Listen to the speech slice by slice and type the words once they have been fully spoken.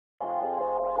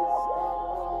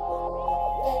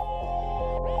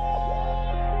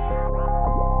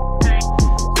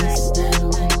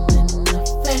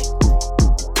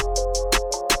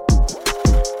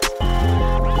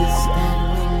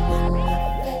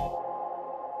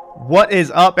What is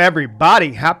up,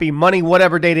 everybody? Happy Money,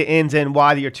 whatever day it ends in,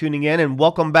 why you're tuning in, and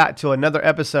welcome back to another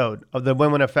episode of the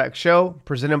Win-Win Effect Show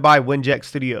presented by WINJECT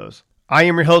Studios. I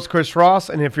am your host, Chris Ross,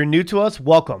 and if you're new to us,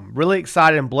 welcome. Really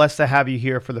excited and blessed to have you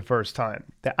here for the first time.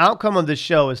 The outcome of this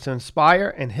show is to inspire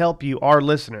and help you, our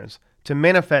listeners, to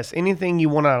manifest anything you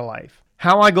want out of life.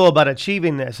 How I go about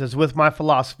achieving this is with my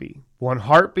philosophy: one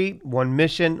heartbeat, one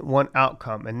mission, one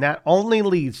outcome. And that only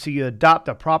leads to you adopt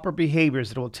the proper behaviors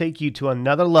that will take you to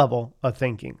another level of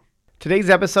thinking. Today's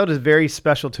episode is very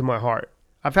special to my heart.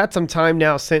 I've had some time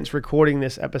now since recording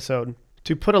this episode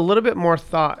to put a little bit more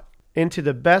thought into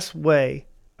the best way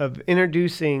of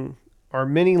introducing our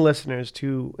many listeners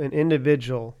to an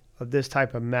individual of this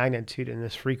type of magnitude and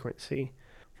this frequency.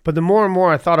 But the more and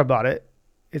more I thought about it,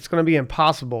 it's going to be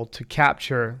impossible to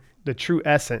capture the true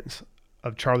essence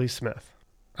of Charlie Smith.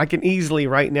 I can easily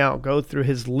right now go through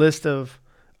his list of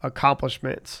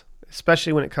accomplishments,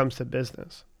 especially when it comes to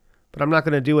business. But I'm not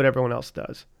going to do what everyone else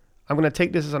does. I'm going to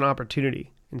take this as an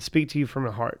opportunity and speak to you from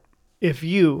the heart. If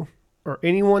you or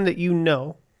anyone that you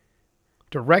know,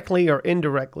 directly or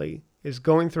indirectly, is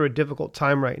going through a difficult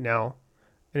time right now,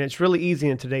 and it's really easy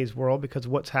in today's world because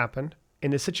of what's happened,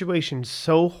 and the situation's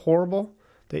so horrible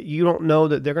that you don't know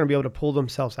that they're going to be able to pull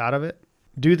themselves out of it,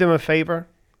 do them a favor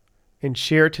and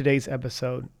share today's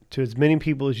episode to as many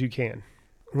people as you can.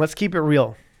 Let's keep it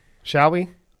real, shall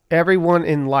we? Everyone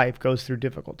in life goes through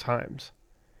difficult times.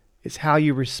 It's how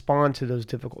you respond to those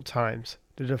difficult times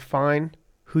to define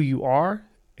who you are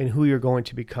and who you're going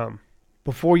to become.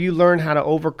 Before you learn how to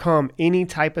overcome any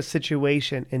type of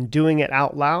situation and doing it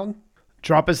out loud,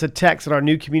 drop us a text at our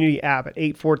new community app at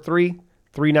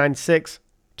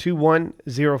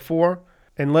 843-396-2104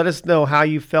 and let us know how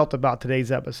you felt about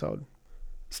today's episode.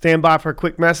 Stand by for a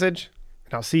quick message,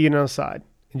 and I'll see you on the other side.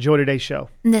 Enjoy today's show.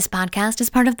 This podcast is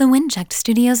part of the WINJECT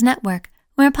Studios network,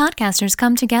 where podcasters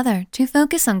come together to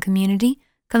focus on community,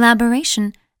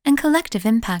 collaboration, and collective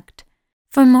impact.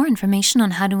 For more information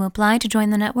on how to apply to join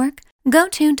the network, go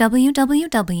to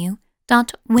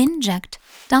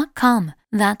www.winject.com.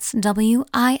 That's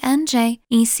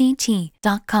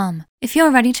WINJECT.com. If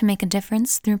you're ready to make a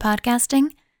difference through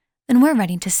podcasting, then we're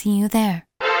ready to see you there.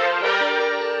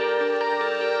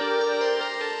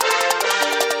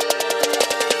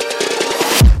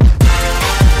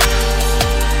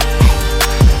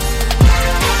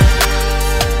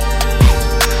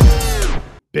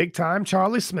 Big time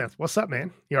Charlie Smith. What's up, man?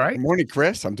 You all right? Good morning,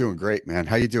 Chris. I'm doing great, man.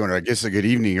 How you doing? Or I guess a good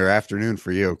evening or afternoon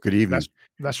for you. Good evening.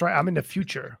 That's right. I'm in the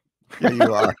future. Yeah,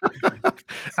 you are.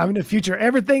 I'm in the future.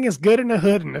 Everything is good in the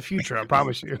hood in the future. I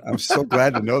promise you. I'm so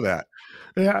glad to know that.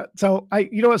 Yeah. So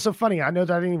you know what's so funny? I know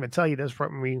that I didn't even tell you this right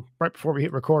before we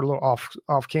hit record, a little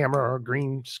off camera or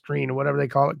green screen or whatever they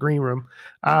call it, green room.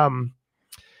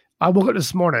 I woke up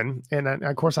this morning, and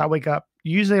of course I wake up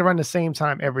usually around the same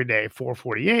time every day,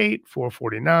 4:48,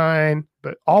 4:49,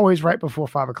 but always right before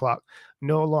 5 o'clock.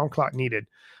 No alarm clock needed.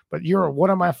 But you're one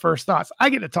of my first thoughts.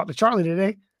 I get to talk to Charlie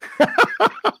today.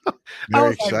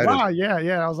 Very excited. Like, wow,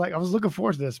 yeah. I was looking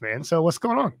forward to this, man. So what's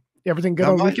going on? Everything good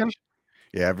on the weekend?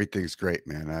 Yeah, everything's great,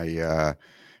 man. I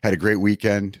had a great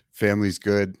weekend. Family's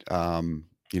good.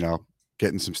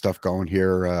 Getting some stuff going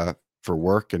here for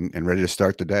work and ready to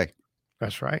start the day.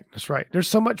 That's right. There's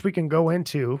so much we can go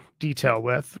into detail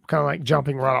with, kind of like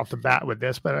jumping right off the bat with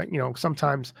this, but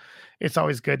sometimes it's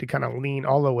always good to kind of lean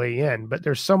all the way in, but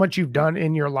there's so much you've done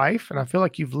in your life. And I feel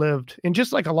like you've lived, and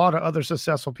just like a lot of other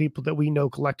successful people that we know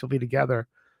collectively together,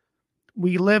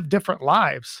 we live different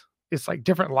lives. It's like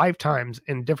different lifetimes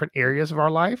in different areas of our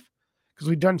life because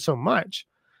we've done so much,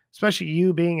 especially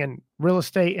you being in real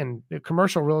estate and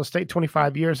commercial real estate,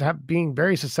 25 years, being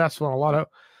very successful in a lot of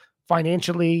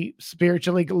financially,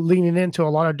 spiritually, leaning into a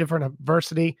lot of different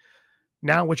adversity.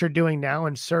 Now what you're doing now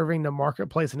and serving the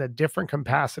marketplace in a different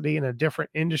capacity in a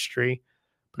different industry.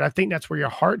 But I think that's where your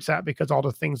heart's at because all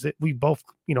the things that we both,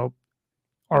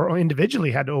 are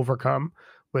individually had to overcome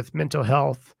with mental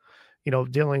health,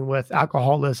 dealing with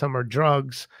alcoholism or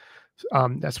drugs.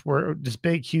 That's where this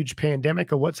big, huge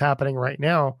pandemic of what's happening right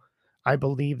now, I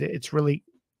believe that it's really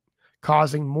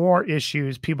causing more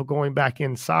issues, people going back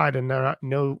inside and they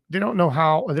don't know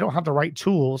how, or they don't have the right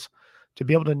tools to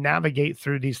be able to navigate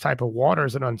through these type of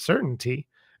waters and uncertainty.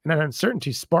 And that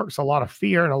uncertainty sparks a lot of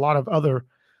fear and a lot of other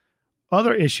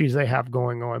issues they have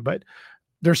going on. But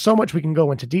there's so much we can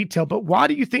go into detail. But why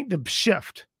do you think the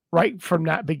shift right from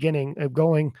that beginning of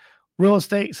going real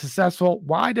estate successful,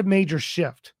 why the major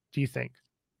shift, do you think?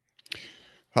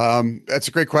 That's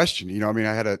a great question. I've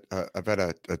had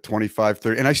a 25,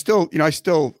 30, and I still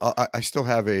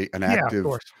have an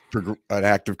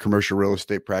active commercial real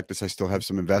estate practice. I still have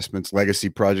some investments, legacy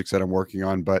projects that I'm working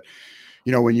on, but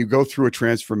when you go through a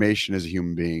transformation as a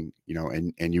human being,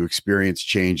 and you experience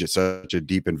change at such a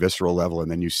deep and visceral level, and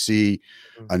then you see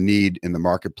a need in the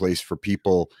marketplace for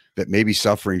people that may be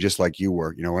suffering just like you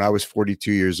were. When I was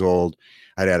 42 years old,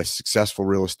 I'd had a successful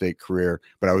real estate career,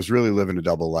 but I was really living a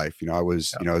double life. I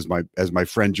was, as my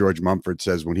friend George Mumford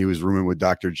says, when he was rooming with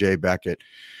Dr. J back at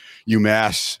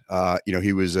UMass,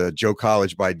 he was a Joe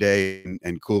College by day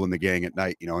and Cool in the Gang at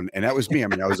night, and that was me. I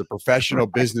mean, I was a professional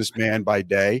businessman by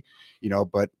day,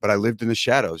 but I lived in the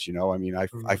shadows.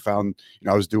 I found,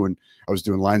 I was doing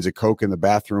lines of coke in the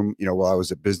bathroom, while I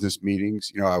was at business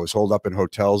meetings. I was holed up in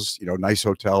hotels, nice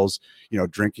hotels,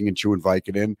 drinking and chewing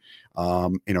Vicodin,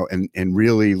 and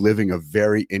really living a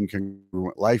very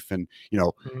incongruent life. And,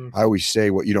 I always say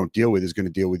what you don't deal with is going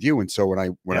to deal with you. And so when I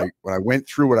went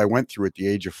through what I went through at the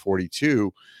age of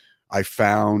 42, I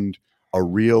found a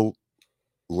real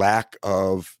lack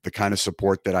of the kind of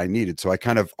support that I needed. So I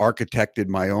kind of architected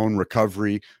my own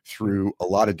recovery through a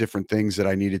lot of different things that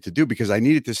I needed to do, because I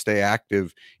needed to stay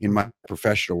active in my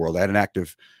professional world. I had an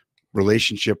active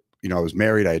relationship. I was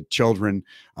married, I had children,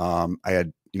 I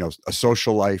had, a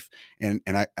social life, and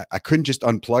I couldn't just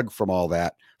unplug from all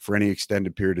that for any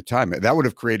extended period of time. That would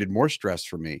have created more stress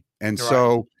for me. And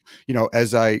so,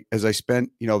 as I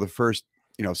spent, the first,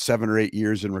 7 or 8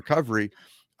 years in recovery,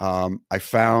 I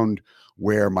found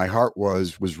where my heart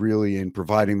was really in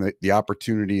providing the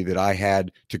opportunity that I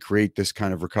had to create this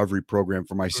kind of recovery program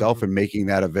for myself and making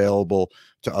that available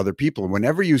to other people. And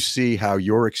whenever you see how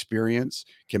your experience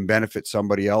can benefit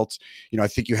somebody else, I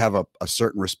think you have a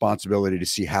certain responsibility to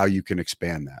see how you can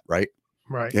expand that, right?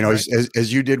 Right.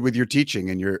 As you did with your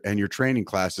teaching and your training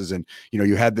classes, and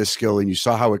you had this skill and you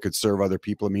saw how it could serve other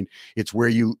people. I mean, it's where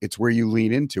you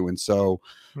lean into. And so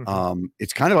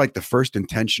it's kind of like the first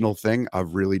intentional thing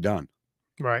I've really done.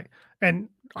 Right. And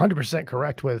 100%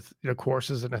 correct with the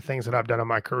courses and the things that I've done in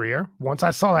my career. Once I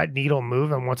saw that needle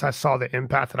move, and once I saw the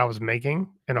impact that I was making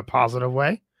in a positive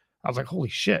way, I was like, holy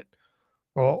shit.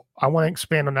 Well, I want to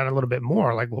expand on that a little bit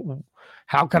more. Like,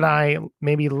 how could I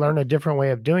maybe learn a different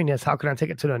way of doing this? How can I take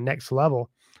it to the next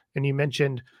level? And you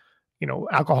mentioned,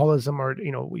 alcoholism or,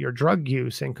 your drug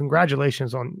use, and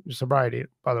congratulations on your sobriety,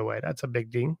 by the way. That's a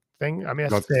big thing. I mean,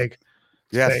 that's big.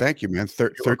 Yeah. Big. Thank you, man.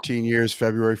 13 years,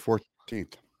 February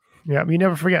 14th. Yeah. You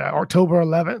never forget October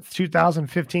 11th,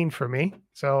 2015 for me.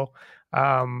 So,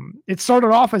 it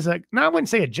started off as I wouldn't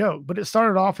say a joke, but it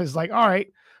started off as like, all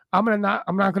right, I'm not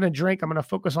going to drink. I'm going to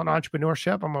focus on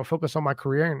entrepreneurship. I'm going to focus on my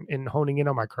career and honing in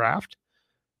on my craft.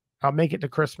 I'll make it to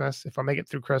Christmas. If I make it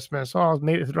through Christmas, I'll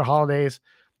make it through the holidays.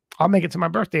 I'll make it to my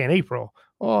birthday in April.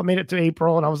 I made it to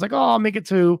April. And I was like, I'll make it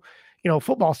to,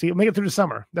 football season. Make it through the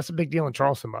summer. That's a big deal in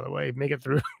Charleston, by the way. Make it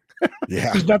through.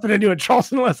 Yeah. There's nothing to do in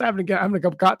Charleston unless having a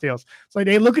couple cocktails. It's like,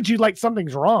 they look at you like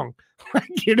something's wrong.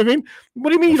 You know what I mean?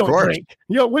 What do you mean you don't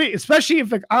drink? Especially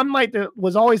if I'm like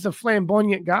was always the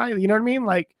flamboyant guy, you know what I mean?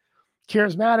 Like,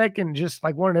 charismatic and just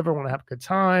like wanted everyone to have a good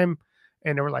time.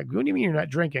 And they were like, what do you mean you're not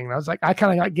drinking? And I was like, I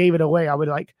kind of gave it away. I would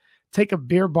like take a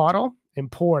beer bottle and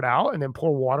pour it out and then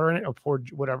pour water in it or pour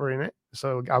whatever in it.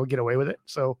 So I would get away with it.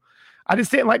 So I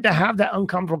just didn't like to have that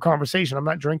uncomfortable conversation. I'm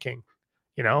not drinking,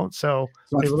 so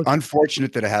it's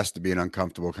unfortunate that it has to be an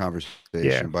uncomfortable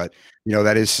conversation, but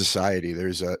that is society.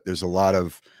 There's a lot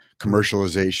of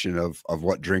commercialization of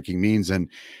what drinking means. And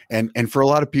for a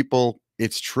lot of people,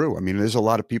 it's true. I mean, there's a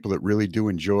lot of people that really do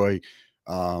enjoy,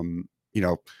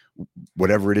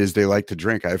 whatever it is they like to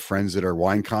drink. I have friends that are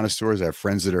wine connoisseurs. I have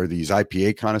friends that are these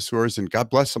IPA connoisseurs, and God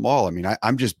bless them all. I mean,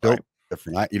 I'm just built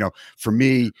different. For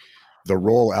me, the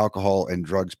role alcohol and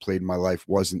drugs played in my life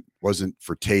wasn't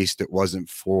for taste. It wasn't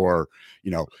for,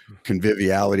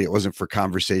 conviviality. It wasn't for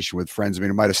conversation with friends. I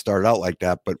mean, it might've started out like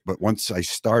that, but once I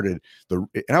started and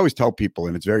I always tell people,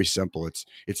 and it's very simple.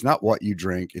 It's not what you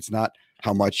drink. It's not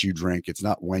how much you drink. It's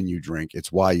not when you drink.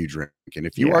 It's why you drink. And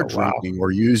if you are drinking or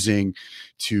using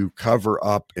to cover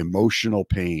up emotional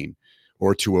pain,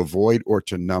 or to avoid or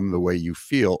to numb the way you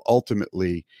feel,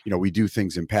 ultimately, we do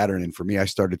things in pattern. And for me, I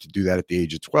started to do that at the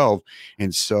age of 12.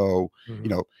 And so,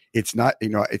 it's not,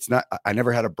 I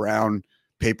never had a brown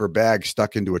paper bag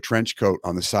stuck into a trench coat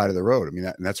on the side of the road. I mean,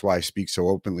 and that's why I speak so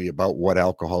openly about what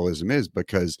alcoholism is,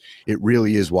 because it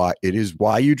really is why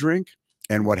you drink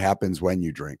and what happens when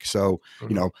you drink. So,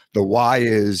 the why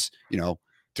is,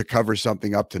 to cover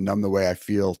something up, to numb the way I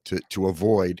feel, to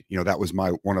avoid, that was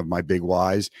one of my big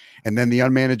whys. And then the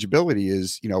unmanageability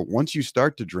is, once you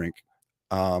start to drink,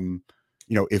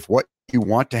 if what you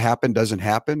want to happen doesn't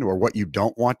happen, or what you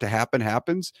don't want to happen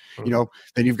happens,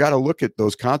 then you've got to look at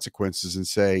those consequences and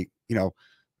say,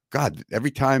 God,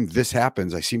 every time this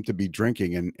happens, I seem to be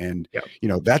drinking. And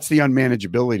that's the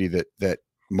unmanageability that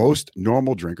most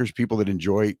normal drinkers, people that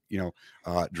enjoy,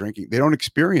 drinking, they don't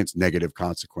experience negative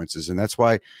consequences. And that's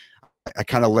why I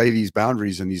kind of lay these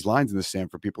boundaries and these lines in the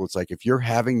sand for people. It's like, if you're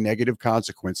having negative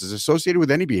consequences associated with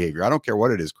any behavior, I don't care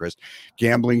what it is, Chris,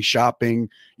 gambling, shopping,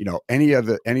 any of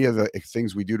the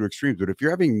things we do to extremes, but if you're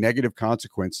having negative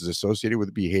consequences associated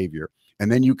with behavior,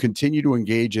 and then you continue to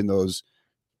engage in those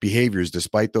behaviors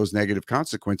despite those negative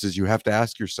consequences, you have to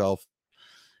ask yourself,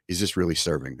 is this really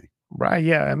serving me? Right.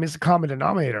 Yeah. I mean, it's a common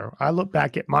denominator. I look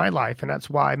back at my life, and that's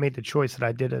why I made the choice that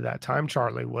I did at that time,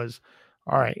 Charlie, was,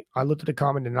 all right, I looked at the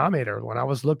common denominator. When I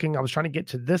was trying to get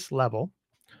to this level.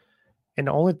 And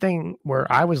the only thing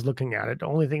where I was looking at it, the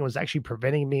only thing that was actually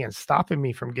preventing me and stopping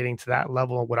me from getting to that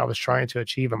level of what I was trying to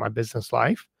achieve in my business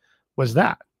life was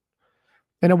that.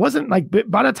 And it wasn't like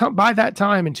by that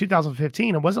time in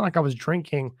 2015, it wasn't like I was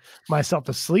drinking myself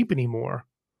to sleep anymore.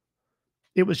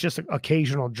 It was just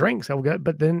occasional drinks.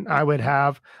 But then I would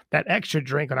have that extra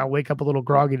drink and I wake up a little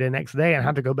groggy the next day and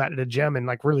have to go back to the gym and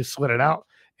like really sweat it out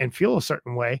and feel a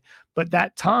certain way. But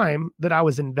that time that I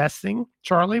was investing,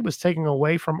 Charlie, was taking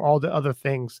away from all the other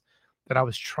things that I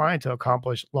was trying to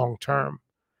accomplish long-term.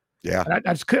 Yeah. And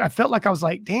I felt like I was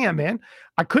like, damn, man,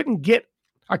 I couldn't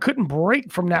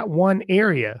break from that one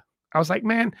area. I was like,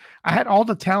 man, I had all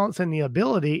the talents and the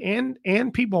ability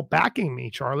and people backing me,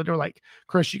 Charlie. They're like,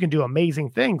 Chris, you can do amazing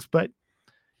things, but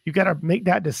you got to make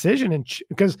that decision. And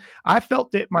because I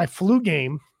felt that my flu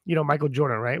game, Michael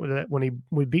Jordan, right? When he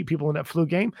would beat people in that flu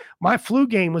game, my flu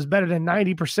game was better than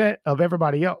 90% of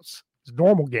everybody else. It's a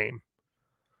normal game.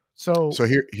 So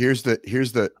here's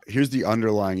the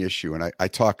underlying issue. And I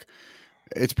talk,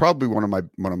 it's probably one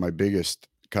of my biggest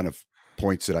kind of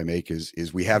points that I make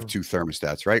is we have two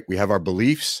thermostats, right? We have our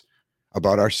beliefs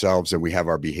about ourselves and we have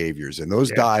our behaviors, and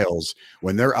those dials,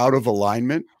 when they're out of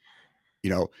alignment,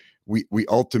 we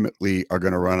ultimately are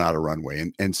going to run out of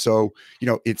runway. And so,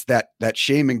 it's that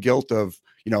shame and guilt of,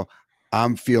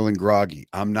 I'm feeling groggy,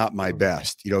 I'm not my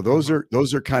best. Those are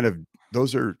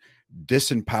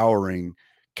disempowering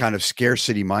kind of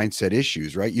scarcity mindset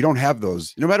issues, right? You don't have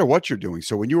those no matter what you're doing.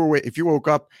 So if you woke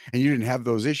up and you didn't have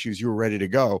those issues, you were ready to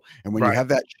go. And when you have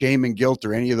that shame and guilt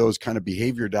or any of those kind of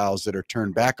behavior dials that are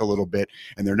turned back a little bit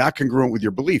and they're not congruent with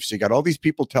your beliefs, so you got all these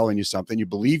people telling you something, you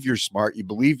believe you're smart, you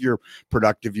believe you're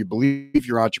productive, you believe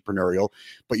you're entrepreneurial,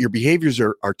 but your behaviors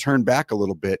are turned back a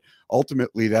little bit.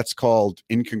 Ultimately, that's called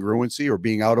incongruency or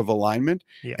being out of alignment.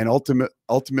 Yeah. And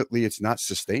ultimately, it's not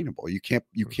sustainable. You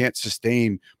can't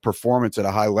sustain performance at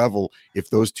a high level if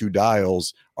those two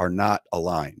dials are not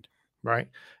aligned. Right.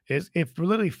 It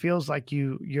literally feels like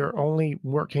you're only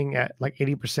working at like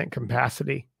 80%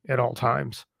 capacity at all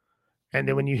times. And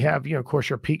then when you have, of course,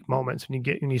 your peak moments, when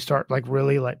you start like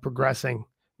really like progressing,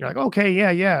 you're like, okay,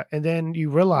 yeah. And then you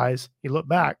realize, you look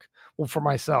back. Well, for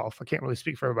myself, I can't really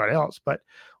speak for everybody else, but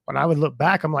when I would look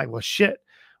back, I'm like, well, shit,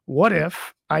 what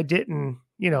if I didn't,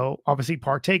 obviously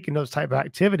partake in those type of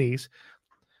activities?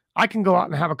 I can go out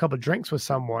and have a couple of drinks with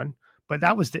someone, but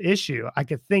that was the issue. I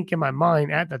could think in my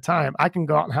mind at the time, I can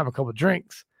go out and have a couple of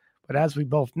drinks. But as we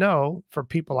both know, for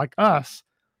people like us,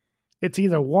 it's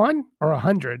either 1 or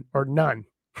 100 or none.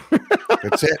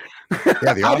 That's it.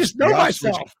 Yeah, I just know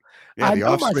myself. The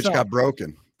off switch got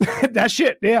broken. That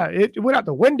shit. Yeah. It went out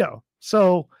the window.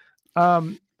 So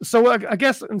I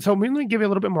guess, and so let me give you a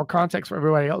little bit more context for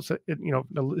everybody else that,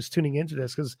 is tuning into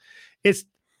this, because it's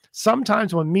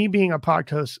sometimes when me being a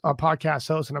podcast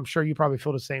host, and I'm sure you probably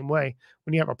feel the same way,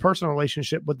 when you have a personal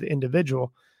relationship with the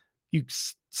individual, you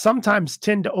sometimes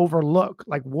tend to overlook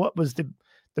like what was the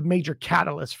major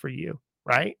catalyst for you,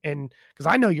 right? And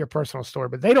because I know your personal story,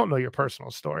 but they don't know your personal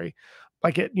story.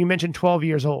 Like you mentioned 12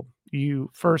 years old,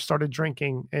 you first started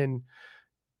drinking and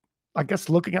I guess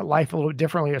looking at life a little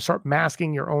differently, or start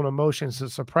masking your own emotions and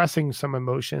suppressing some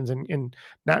emotions and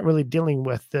not really dealing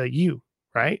with you,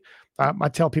 right? I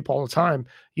tell people all the time,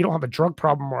 you don't have a drug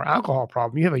problem or alcohol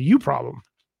problem. You have a you problem.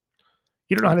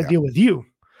 You don't know how to deal with you.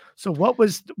 So what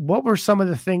were some of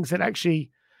the things that actually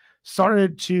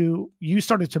started to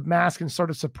mask and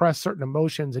started to suppress certain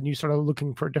emotions, and you started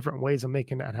looking for different ways of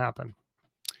making that happen?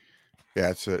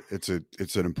 Yeah, it's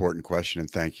an important question, and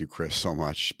thank you, Chris, so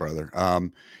much, brother.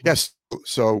 Yes,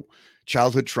 so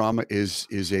childhood trauma is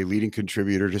a leading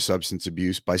contributor to substance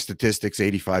abuse. By statistics,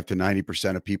 85 to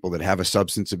 90% of people that have a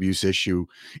substance abuse issue,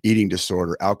 eating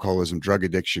disorder, alcoholism, drug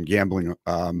addiction, gambling,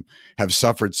 have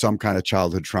suffered some kind of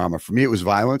childhood trauma. For me, it was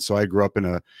violence. So I grew up in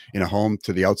a home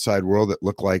to the outside world that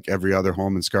looked like every other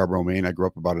home in Scarborough, Maine. I grew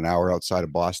up about an hour outside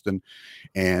of Boston,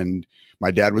 and my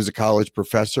dad was a college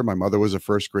professor. My mother was a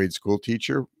first grade school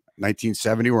teacher.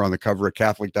 1970, we're on the cover of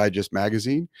Catholic Digest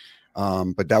magazine.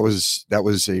 But that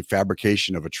was a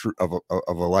fabrication of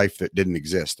a life that didn't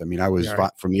exist. I mean, I was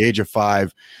from the age of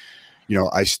 5,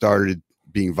 I started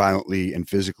being violently and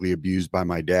physically abused by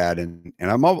my dad. And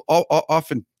I'm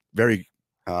often very,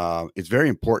 it's very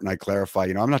important I clarify,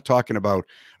 I'm not talking about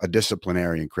a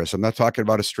disciplinarian, Chris. I'm not talking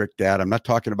about a strict dad. I'm not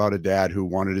talking about a dad who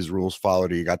wanted his rules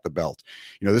followed or you got the belt.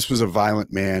 This was a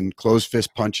violent man, closed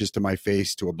fist punches to my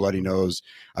face, to a bloody nose.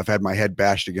 I've had my head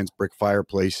bashed against brick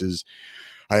fireplaces.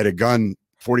 I had a gun,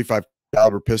 45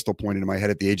 caliber pistol pointed in my head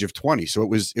at the age of 20. So it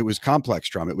was complex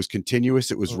trauma. It was continuous.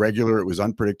 It was regular. It was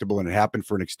unpredictable, and it happened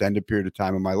for an extended period of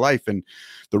time in my life. And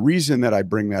the reason that I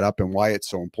bring that up and why it's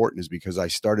so important is because I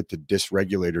started to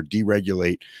dysregulate or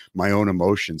deregulate my own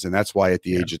emotions. And that's why at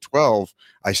the age of 12,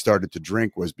 I started to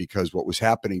drink, was because what was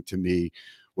happening to me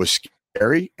was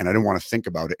scary and I didn't want to think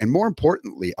about it. And more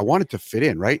importantly, I wanted to fit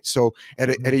in, right? So at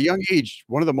a young age,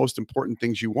 one of the most important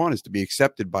things you want is to be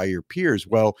accepted by your peers.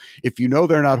 Well, if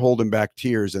they're not holding back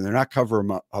tears and they're not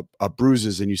covering up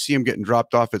bruises, and you see them getting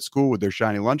dropped off at school with their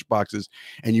shiny lunch boxes,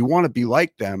 and you want to be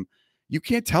like them, you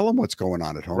can't tell them what's going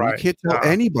on at home. Right. You can't tell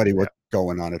anybody what's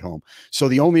going on at home. So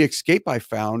the only escape I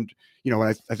found,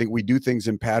 and I think we do things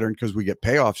in pattern because we get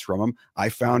payoffs from them. I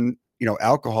found,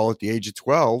 alcohol at the age of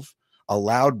 12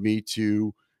 allowed me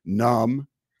to numb,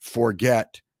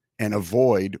 forget, and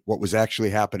avoid what was actually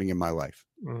happening in my life.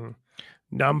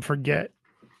 Numb, forget.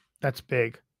 That's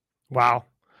big. Wow.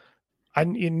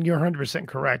 And you're 100%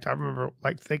 correct. I remember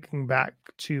thinking back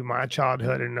to my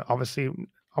childhood, and obviously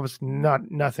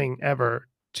nothing ever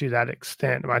to that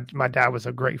extent. My dad was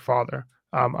a great father.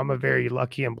 I'm a very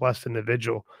lucky and blessed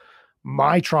individual.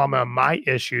 My trauma, my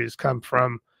issues come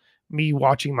from me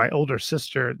watching my older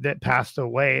sister that passed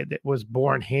away, that was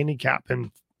born handicapped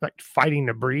and fighting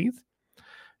to breathe.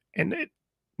 And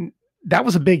that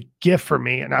was a big gift for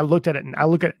me. And I look at it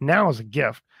now as a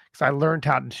gift, because I learned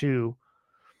how to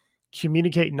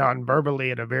communicate non-verbally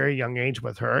at a very young age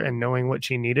with her and knowing what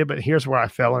she needed. But here's where I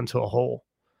fell into a hole.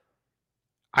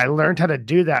 I learned how to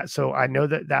do that. So I know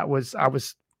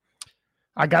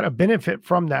I got a benefit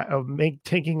from that, of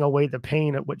taking away the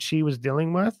pain of what she was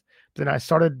dealing with. Then I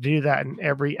started to do that in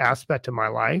every aspect of my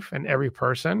life and every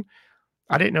person.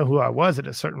 I didn't know who I was at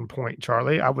a certain point,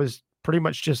 Charlie. I was pretty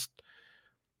much just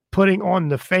putting on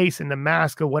the face and the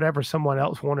mask of whatever someone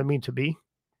else wanted me to be.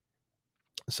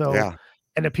 So,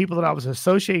 and the people that I was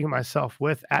associating myself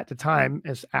with at the time,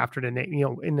 as after the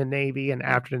in the Navy and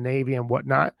after the Navy and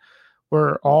whatnot,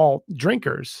 were all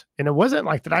drinkers. And it wasn't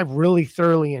like that I really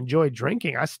thoroughly enjoyed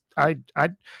drinking.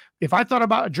 If I thought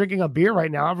about drinking a beer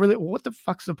right now, what the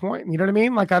fuck's the point? You know what I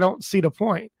mean? I don't see the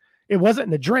point. It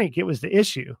wasn't the drink, it was the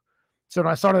issue. So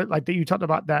when I started, you talked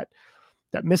about that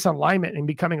misalignment and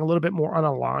becoming a little bit more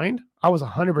unaligned, I was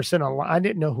 100% aligned. I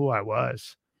didn't know who I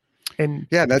was. And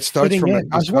that starts from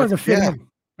I just wanted to fit in.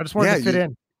 I just wanted to fit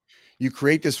in. You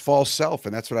create this false self.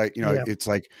 And that's what it's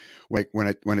like when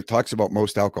it talks about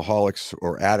most alcoholics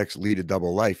or addicts lead a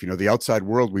double life, the outside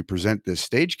world, we present this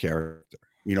stage character,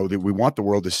 that we want the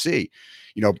world to see,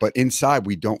 but inside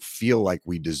we don't feel like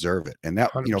we deserve it. And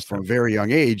that, 100%. From a very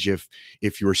young age,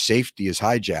 if your safety is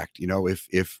hijacked,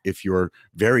 if your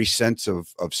very sense of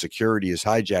security is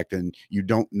hijacked and you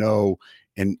don't know,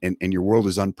 and your world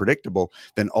is unpredictable,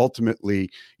 then ultimately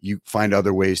you find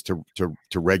other ways to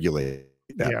regulate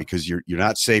that, because you're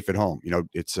not safe at home.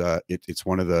 It's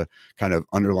one of the kind of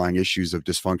underlying issues of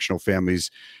dysfunctional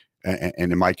families.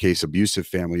 And in my case, abusive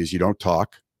families, you don't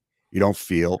talk, you don't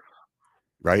feel,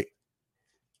 right?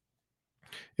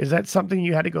 Is that something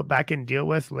you had to go back and deal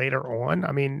with later on?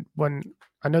 I mean, when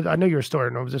I know your story,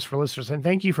 and it was just for listeners, and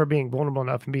thank you for being vulnerable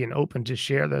enough and being open to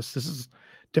share this. This is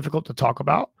difficult to talk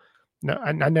about. No,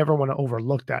 I never want to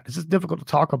overlook that. This is difficult to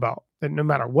talk about, and no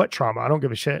matter what trauma, I don't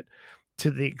give a shit. To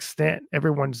the extent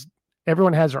everyone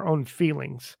has their own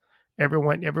feelings.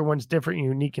 Everyone's different,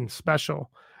 unique, and special.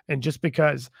 And just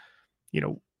because,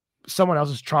 someone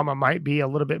else's trauma might be a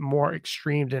little bit more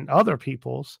extreme than other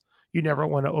people's, you never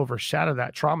want to overshadow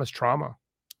that. Trauma's trauma.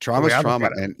 Trauma's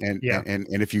trauma. And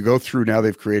if you go through now,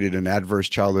 they've created an adverse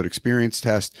childhood experience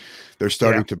test. They're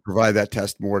starting to provide that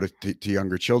test more to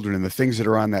younger children. And the things that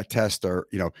are on that test are,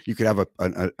 you could have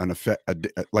an effect,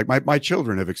 like my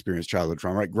children have experienced childhood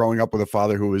trauma, right? Growing up with a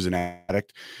father who was an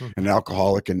addict, an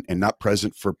alcoholic, and not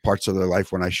present for parts of their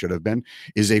life when I should have been,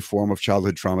 is a form of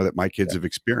childhood trauma that my kids have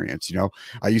experienced.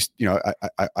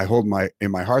 I hold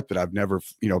in my heart that I've never,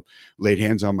 laid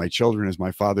hands on my children as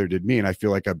my father did me. And I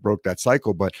feel like I broke that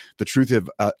cycle, but but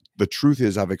the truth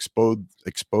is I've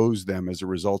exposed them as a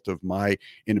result of my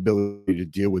inability to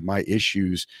deal with my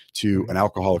issues to an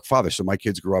alcoholic father. So my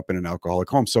kids grew up in an alcoholic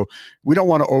home. So we don't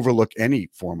want to overlook any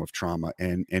form of trauma.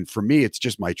 And for me, it's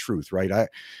just my truth, right?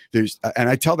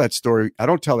 I tell that story. I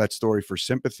don't tell that story for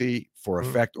sympathy, for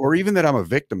effect, or even that I'm a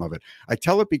victim of it. I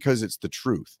tell it because it's the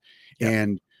truth. Yeah.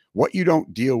 And what you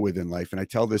don't deal with in life, and I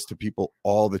tell this to people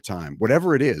all the time,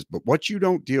 whatever it is, but what you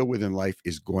don't deal with in life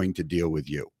is going to deal with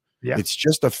you. Yeah. It's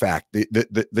just a fact.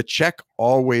 The check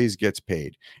always gets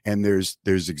paid. And there's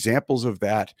examples of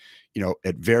that,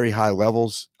 at very high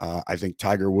levels. I think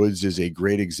Tiger Woods is a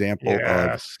great example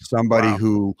of somebody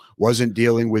who wasn't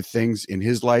dealing with things in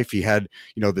his life. He had,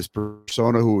 this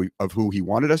persona of who he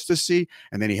wanted us to see.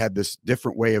 And then he had this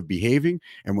different way of behaving.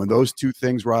 And when those two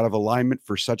things were out of alignment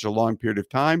for such a long period of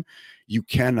time, you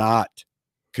cannot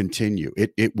continue.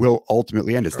 It will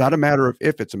ultimately end. It's not a matter of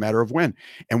if, it's a matter of when.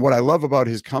 And what I love about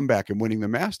his comeback and winning the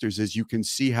Masters is you can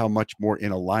see how much more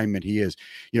in alignment he is.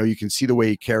 You can see the way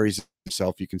he carries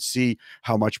himself. You can see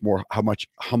how much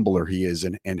humbler he is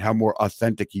and how more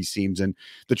authentic he seems. And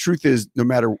the truth is, no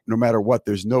matter what,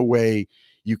 there's no way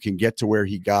you can get to where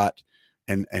he got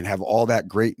and have all that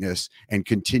greatness and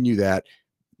continue that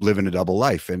living a double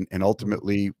life. And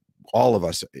ultimately, all of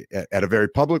us at a very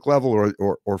public level,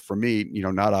 or for me,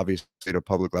 not obviously at a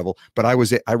public level, but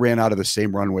I ran out of the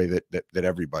same runway that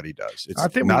everybody does.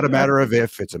 It's not a matter of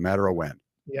if, it's a matter of when.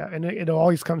 Yeah. And it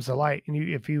always comes to light.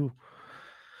 And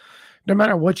no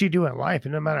matter what you do in life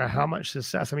and no matter how much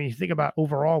success, you think about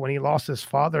overall when he lost his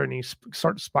father and he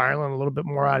started spiraling a little bit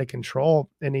more out of control,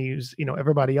 and he was,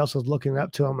 everybody else was looking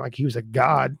up to him like he was a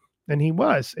god, and he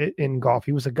was in golf.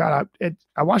 He was a god.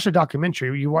 I watched a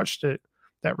documentary. You watched it?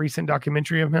 That recent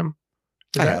documentary of him?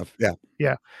 I have, yeah.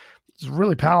 Yeah. It's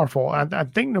really powerful. I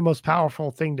think the most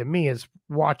powerful thing to me is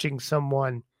watching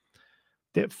someone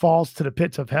that falls to the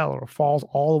pits of hell or falls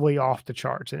all the way off the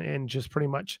charts and just pretty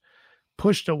much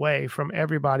pushed away from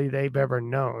everybody they've ever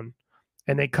known,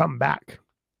 and they come back.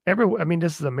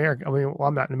 This is America.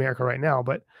 I'm not in America right now,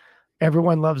 but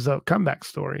everyone loves a comeback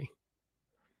story.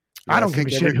 Yeah, I don't give a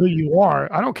shit who you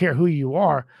are. I don't care who you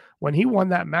are. When he won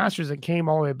that Masters and came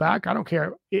all the way back, I don't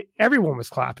care. Everyone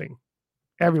was clapping.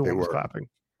 Everyone was clapping.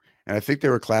 And I think they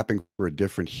were clapping for a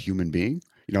different human being.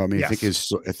 Yes.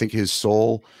 I think his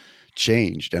soul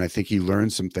changed, and I think he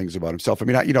learned some things about himself.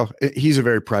 He's a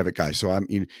very private guy, so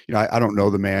I don't know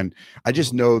the man. I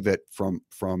just know that from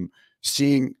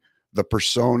seeing the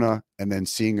persona and then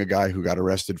seeing a guy who got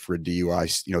arrested for a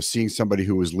DUI, seeing somebody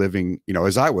who was living,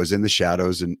 as I was, in the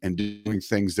shadows and doing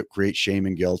things that create shame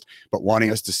and guilt, but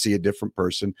wanting us to see a different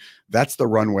person. That's the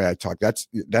runway I talk. That's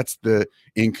the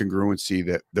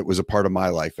incongruency that was a part of my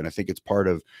life. And I think it's part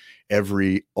of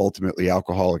every ultimately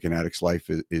alcoholic and addict's life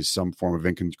is some form of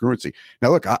incongruency.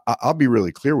 Now, look, I'll be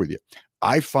really clear with you.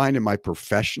 I find in my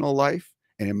professional life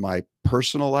and in my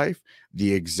personal life,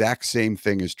 the exact same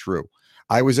thing is true.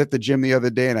 I was at the gym the other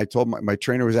day and I told my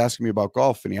trainer was asking me about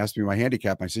golf, and he asked me my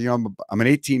handicap. And I said, I'm an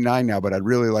 18-9 now, but I'd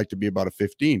really like to be about a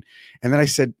 15. And then I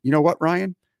said, you know what,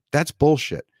 Ryan, that's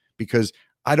bullshit, because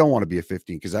I don't want to be a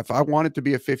 15, because if I wanted to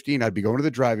be a 15, I'd be going to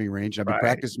the driving range and I'd be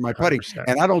practicing my putting, 100%.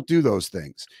 And I don't do those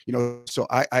things, so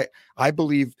I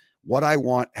believe what I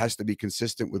want has to be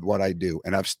consistent with what I do.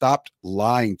 And I've stopped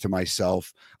lying to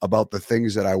myself about the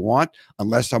things that I want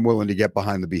unless I'm willing to get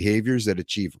behind the behaviors that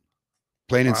achieve them.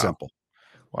 Plain and simple.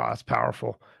 Wow, that's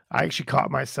powerful. I actually caught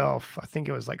myself, I think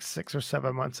it was like 6 or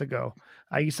 7 months ago.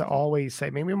 I used to always say,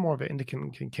 maybe more of an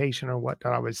indication or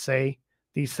whatnot, I would say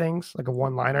these things like a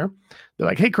one-liner. They're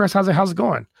like, hey, Chris, how's it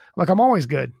going? I'm like, I'm always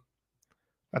good.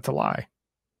 That's a lie.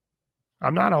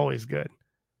 I'm not always good.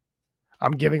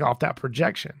 I'm giving off that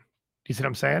projection. You see what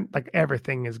I'm saying? Like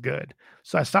everything is good.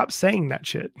 So I stopped saying that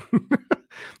shit.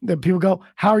 Then people go,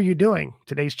 how are you doing?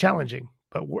 Today's challenging,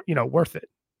 but worth it.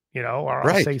 Or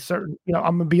I'll say certain,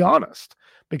 I'm gonna be honest,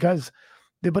 but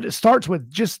it starts with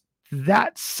just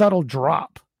that subtle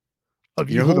drop of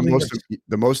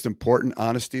the most important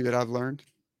honesty that I've learned.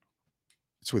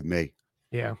 It's with me.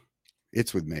 Yeah,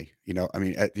 it's with me.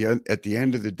 At the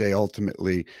end of the day,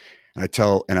 ultimately, and I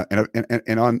tell and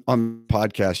on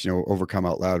podcast, Overcome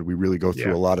Out Loud, we really go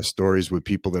through a lot of stories with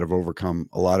people that have overcome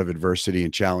a lot of adversity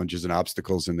and challenges and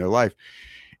obstacles in their life,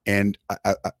 and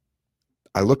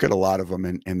I look at a lot of them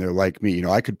and they're like me.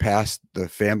 I could pass the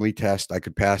family test. I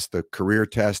could pass the career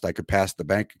test. I could pass the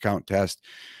bank account test.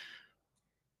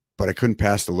 but I couldn't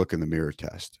pass the look in the mirror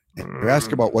test. And you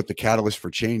ask about what the catalyst for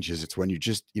change is. It's when you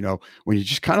just, when you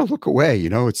just kind of look away,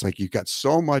 it's like you've got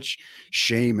so much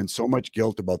shame and so much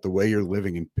guilt about the way you're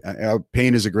living. And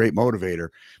pain is a great motivator,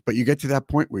 but you get to that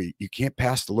point where you can't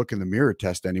pass the look in the mirror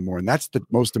test anymore. And that's the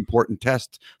most important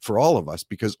test for all of us,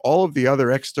 because all of the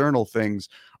other external things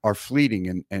are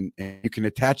fleeting and you can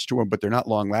attach to them, but they're not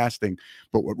long lasting.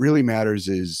 But what really matters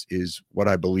is what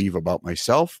I believe about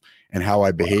myself and how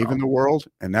I behave in the world.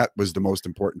 And that was the most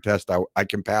important test I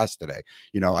can pass today.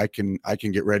 I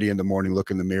can get ready in the morning, look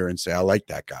in the mirror and say, I like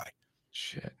that guy.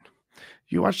 Shit.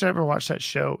 You ever watch that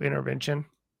show Intervention?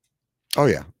 Oh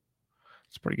yeah.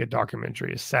 It's a pretty good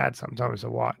documentary. It's sad sometimes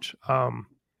to watch. I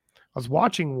was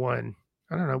watching one,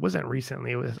 I don't know, it wasn't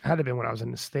recently. It had to have been when I was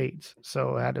in the States.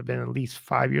 So it had to have been at least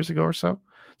 5 years ago or so.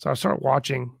 So I started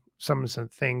watching some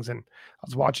things, and I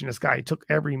was watching this guy. He took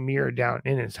every mirror down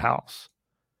in his house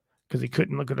because he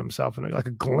couldn't look at himself and like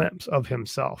a glimpse of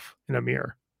himself in a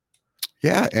mirror.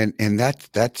 Yeah. And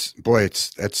that's boy,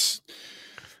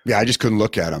 yeah, I just couldn't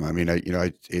look at him. I mean,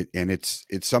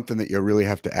 it's something that you really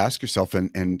have to ask yourself.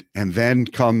 And then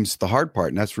comes the hard part.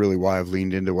 And that's really why I've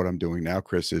leaned into what I'm doing now,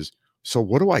 Chris, is, so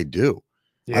what do I do?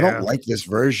 Yeah. I don't like this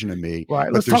version of me,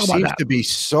 right, but there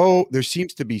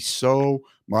seems to be so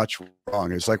much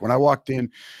wrong. It's like when I walked in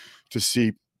to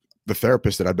see the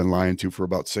therapist that I've been lying to for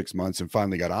about 6 months and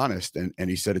finally got honest. And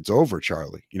he said, it's over,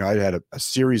 Charlie. I had a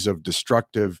series of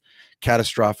destructive,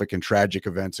 catastrophic and tragic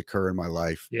events occur in my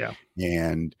life. Yeah.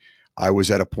 And I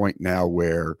was at a point now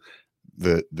where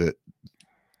the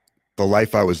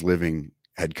life I was living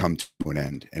had come to an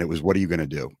end. And it was, what are you going to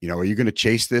do? Are you going to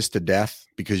chase this to death?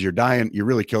 Because you're dying, you're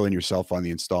really killing yourself on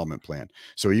the installment plan.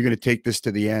 So are you going to take this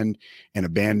to the end and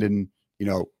abandon,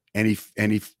 any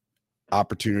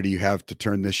opportunity you have to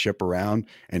turn this ship around?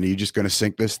 And are you just going to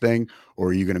sink this thing, or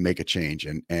are you going to make a change?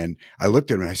 And I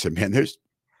looked at him and I said, man, there's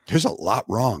a lot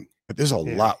wrong, but there's a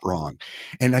lot wrong.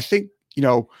 And I think,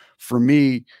 for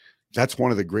me, that's one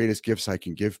of the greatest gifts I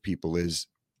can give people is,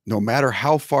 no matter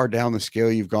how far down the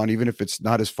scale you've gone, even if it's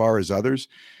not as far as others,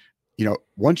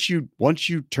 once you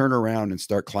turn around and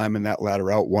start climbing that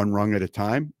ladder out one rung at a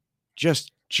time,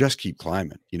 just keep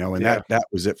climbing, and that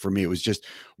was it for me. It was just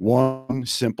one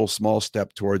simple, small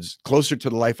step towards closer to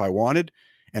the life I wanted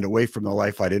and away from the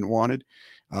life I didn't wanted.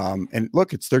 And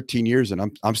look, it's 13 years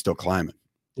and I'm still climbing.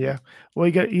 Yeah. Well,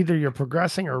 you get either you're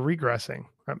progressing or regressing.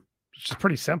 It's just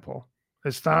pretty simple.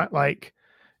 It's not like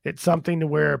it's something to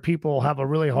where people have a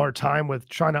really hard time with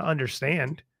trying to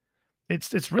understand.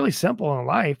 It's really simple in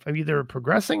life. I'm either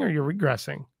progressing or you're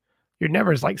regressing. You're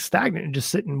never like stagnant and just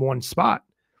sit in one spot.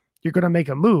 You're going to make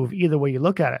a move either way you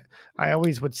look at it. I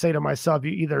always would say to myself,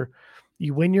 you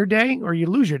win your day or you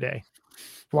lose your day.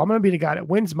 Well, I'm going to be the guy that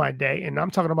wins my day. And I'm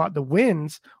talking about the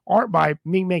wins aren't by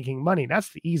me making money.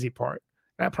 That's the easy part.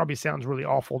 That probably sounds really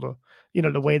awful to,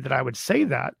 the way that I would say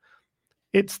that.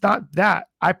 It's not that.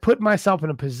 I put myself in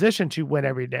a position to win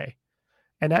every day.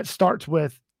 And that starts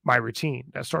with my routine.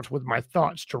 That starts with my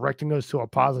thoughts, directing those to a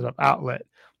positive outlet,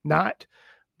 not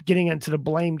getting into the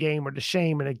blame game or the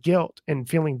shame and the guilt and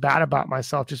feeling bad about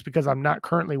myself just because I'm not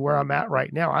currently where I'm at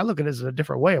right now. I look at it as a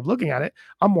different way of looking at it.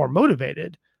 I'm more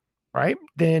motivated, right?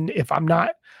 Than if I'm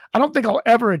not. I don't think I'll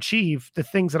ever achieve the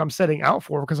things that I'm setting out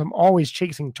for because I'm always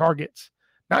chasing targets,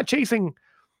 not chasing,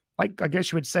 like, I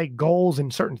guess you would say, goals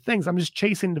and certain things. I'm just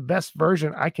chasing the best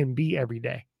version I can be every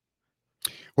day.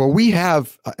 Well, we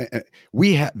have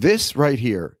this right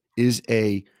here is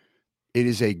it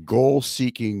is a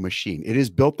goal-seeking machine. It is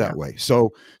built that way.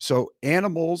 So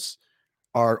animals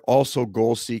are also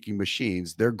goal-seeking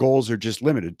machines. Their goals are just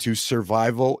limited to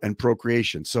survival and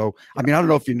procreation. So, I mean, I don't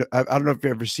know if you've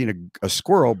ever seen a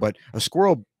squirrel, but a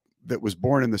squirrel that was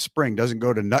born in the spring doesn't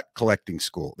go to nut collecting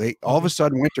school. They all of a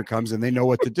sudden winter comes and they know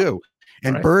what to do.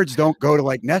 And birds don't go to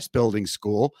like nest building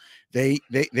school. They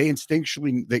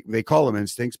instinctually, they call them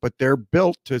instincts, but they're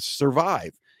built to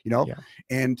survive,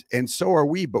 and so are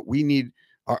we, but we need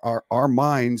our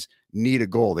minds need a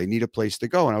goal. They need a place to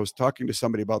go. And I was talking to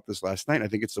somebody about this last night. I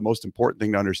think it's the most important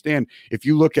thing to understand. If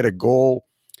you look at a goal,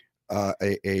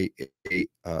 a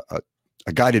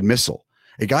guided missile,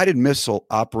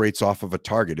 operates off of a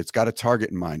target. It's got a target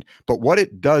in mind, but what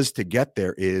it does to get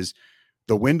there is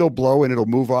the wind will blow and it'll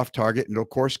move off target and it'll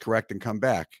course correct and come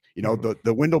back. The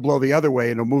wind will blow the other way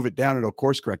and it'll move it down and it'll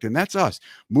course correct. And that's us.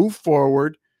 Move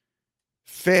forward,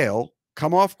 fail,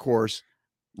 come off course,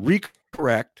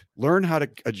 recorrect, learn how to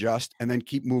adjust, and then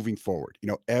keep moving forward,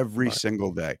 every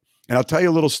single day. And I'll tell you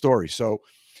a little story. So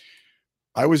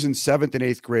I was in 7th and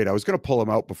 8th grade. I was going to pull them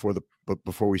out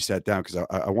before we sat down because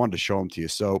I wanted to show them to you.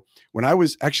 So when I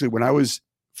was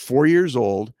 4 years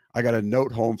old, I got a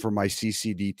note home from my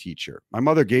CCD teacher. My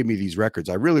mother gave me these records.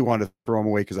 I really wanted to throw them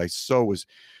away because I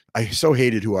so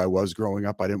hated who I was growing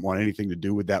up. I didn't want anything to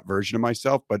do with that version of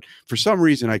myself, but for some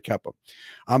reason I kept them.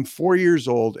 I'm 4 years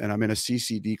old and I'm in a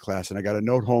CCD class, and I got a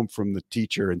note home from the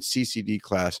teacher in CCD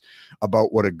class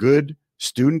about what a good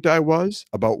student I was,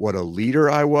 about what a leader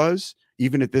I was,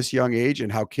 even at this young age,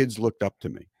 and how kids looked up to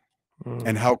me,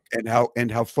 and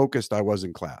how focused I was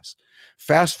in class.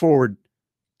 Fast forward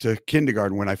to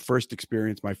kindergarten, when I first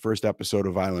experienced my first episode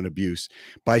of violent abuse.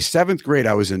 By 7th grade,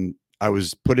 I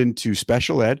was put into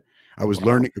special ed. I was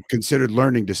considered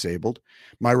learning disabled.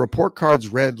 My report cards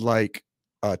read like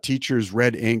a teacher's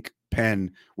red ink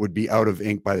pen would be out of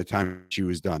ink by the time she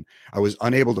was done. I was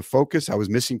unable to focus. I was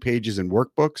missing pages in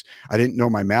workbooks. I didn't know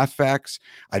my math facts.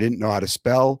 I didn't know how to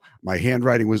spell. My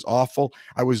handwriting was awful.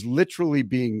 I was literally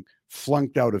being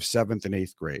flunked out of 7th and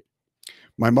 8th grade.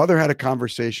 My mother had a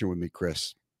conversation with me,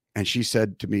 Chris, and she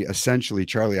said to me, essentially,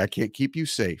 Charlie, I can't keep you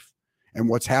safe. And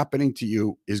what's happening to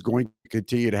you is going to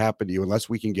continue to happen to you unless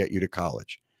we can get you to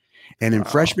college. And in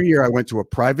freshman year, I went to a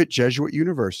private Jesuit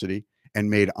university and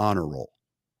made honor roll.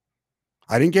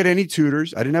 I didn't get any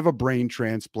tutors. I didn't have a brain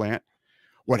transplant.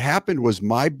 What happened was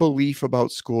my belief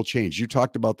about school changed. You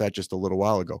talked about that just a little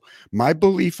while ago. My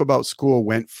belief about school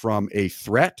went from a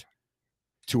threat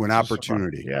to an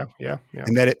opportunity. Yeah.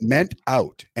 And that it meant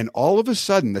out. And all of a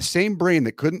sudden, the same brain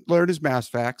that couldn't learn his math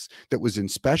facts, that was in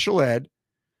special ed,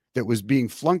 that was being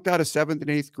flunked out of 7th and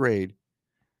 8th grade,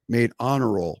 made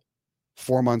honor roll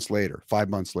 4 months later, 5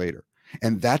 months later.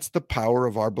 And that's the power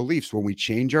of our beliefs. When we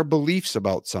change our beliefs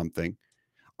about something,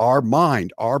 our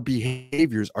mind, our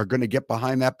behaviors are going to get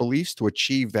behind that beliefs to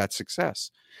achieve that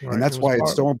success. Right. And that's why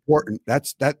it's so important.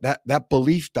 That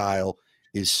belief dial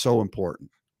is so important.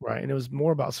 Right. And it was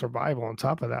more about survival on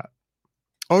top of that.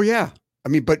 Oh, yeah. I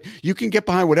mean, but you can get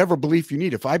behind whatever belief you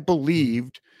need. If I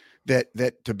believed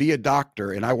that to be a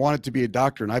doctor, and I wanted to be a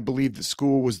doctor, and I believed that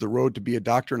school was the road to be a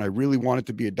doctor, and I really wanted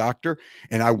to be a doctor,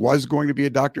 and I was going to be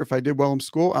a doctor if I did well in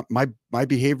school, my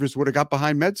behaviors would have got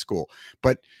behind med school.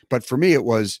 But for me, it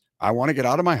was, I want to get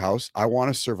out of my house. I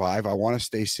want to survive. I want to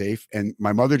stay safe. And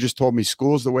my mother just told me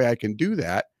school is the way I can do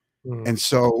that. And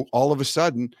so all of a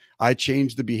sudden, I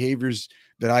changed the behaviors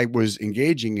that I was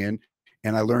engaging in,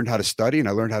 and I learned how to study, and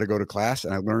I learned how to go to class,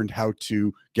 and I learned how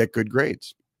to get good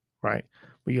grades. Right.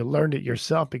 Well, you learned it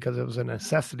yourself because it was a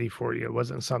necessity for you. It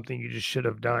wasn't something you just should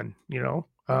have done,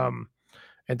 and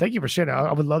thank you for sharing.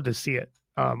 I would love to see it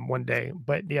one day,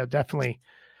 but yeah, definitely.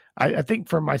 I think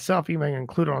for myself, even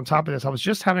included on top of this, I was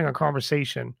just having a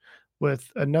conversation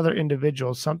with another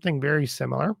individual, something very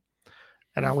similar.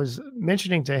 And I was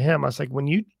mentioning to him, I was like, when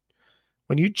you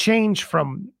change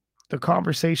from the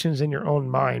conversations in your own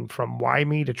mind from why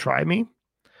me to try me,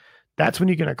 that's when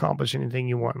you can accomplish anything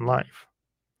you want in life.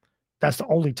 That's the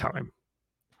only time.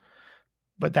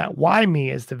 But that why me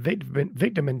is the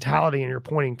victim mentality, and you're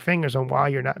pointing fingers on why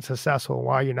you're not successful,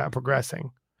 why you're not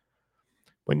progressing.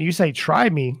 When you say try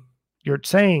me, you're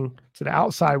saying to the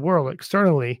outside world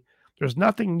externally, there's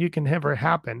nothing you can ever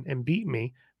happen and beat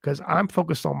me because I'm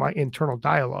focused on my internal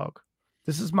dialogue.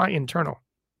 This is my internal.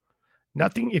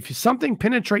 Nothing. If something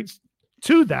penetrates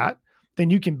to that, then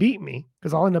you can beat me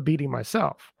because I'll end up beating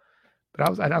myself.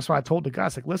 But that's why I told the guy, I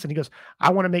was like, listen, he goes,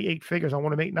 I want to make 8 figures. I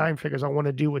want to make 9 figures. I want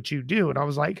to do what you do. And I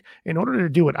was like, in order to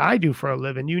do what I do for a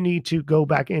living, you need to go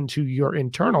back into your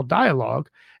internal dialogue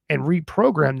and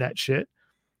reprogram that shit.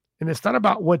 And it's not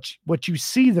about what you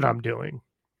see that I'm doing.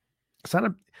 It's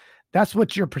not that's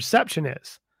what your perception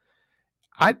is.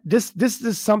 This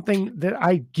is something that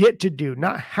I get to do,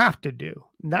 not have to do.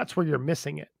 And that's where you're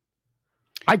missing it.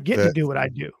 I get to do what I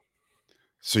do.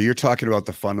 So you're talking about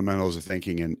the fundamentals of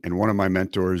thinking, and one of my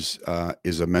mentors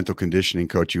is a mental conditioning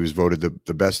coach. He was voted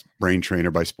the best brain trainer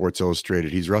by Sports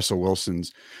Illustrated. He's Russell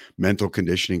Wilson's mental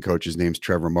conditioning coach. His name's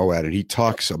Trevor Moawad, and he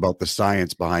talks about the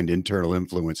science behind internal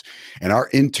influence. And our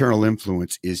internal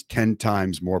influence is 10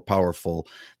 times more powerful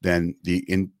than the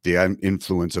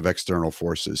influence of external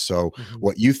forces. So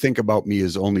what you think about me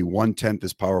is only 1/10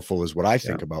 as powerful as what I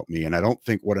think about me. And I don't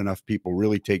think what enough people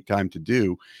really take time to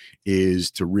do is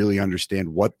to really understand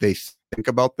what they think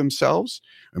about themselves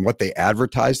and what they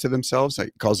advertise to themselves.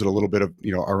 He calls it a little bit of,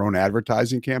 our own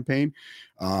advertising campaign.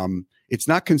 it's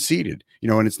not conceited,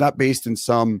 and it's not based in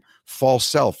some false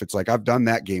self. It's like, I've done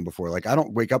that game before. Like, I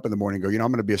don't wake up in the morning and go,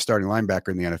 I'm going to be a starting linebacker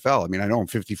in the NFL. I mean, I know I'm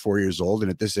 54 years old,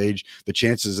 and at this age, the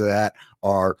chances of that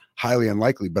are highly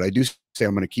unlikely, but I do say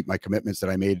I'm going to keep my commitments that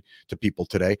I made to people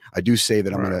today. I do say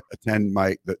that I'm going to attend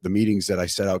the meetings that I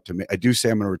set out to make. I do say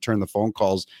I'm going to return the phone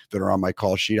calls that are on my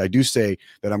call sheet. I do say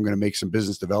that I'm going to make some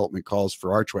business development calls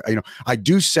for Archway. I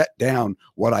do set down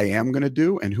what I am going to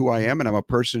do and who I am. And I'm a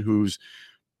person who's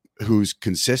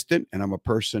consistent, and I'm a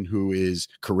person who is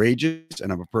courageous,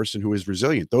 and I'm a person who is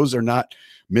resilient. Those are not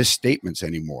misstatements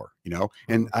anymore,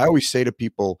 and I always say to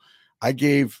people, I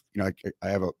gave, I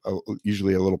have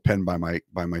usually a little pen by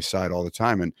my side all the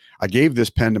time. And I gave this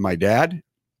pen to my dad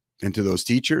and to those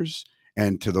teachers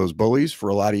and to those bullies for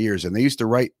a lot of years. And they used to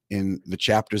write in the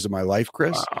chapters of my life,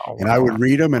 Chris, and I would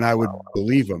read them and I would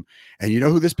believe them. And you know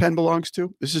who this pen belongs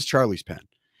to? This is Charlie's pen.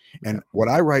 And what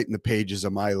I write in the pages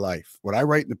of my life, what I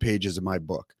write in the pages of my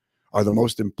book are the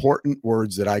most important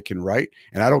words that I can write.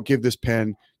 And I don't give this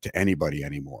pen to anybody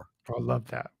anymore. I love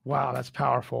that. Wow. That's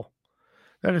powerful.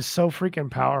 That is so freaking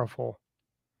powerful.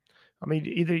 I mean,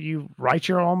 either you write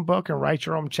your own book and write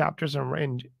your own chapters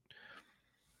and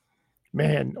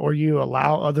or you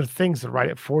allow other things to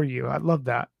write it for you. I love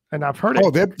that. And I've heard it.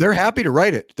 Oh, they're happy to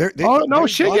write it.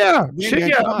 Shit. Yeah.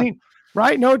 I mean,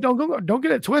 right. No, don't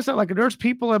get it twisted. Like, there's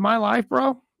people in my life,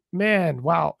 bro, man.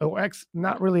 Wow.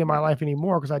 Not really in my life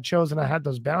anymore, because I chose and I had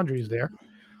those boundaries there,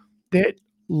 that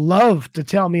love to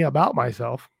tell me about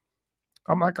myself.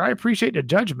 I'm like, I appreciate the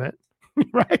judgment.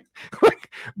 Right.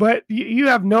 But you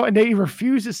have and they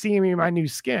refuse to see me in my new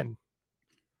skin.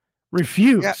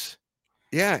 Refuse.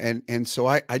 Yeah. And so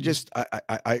I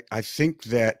think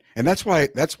that, and that's why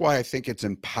I think it's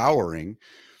empowering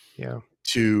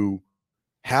to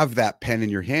have that pen in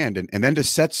your hand and then to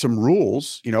set some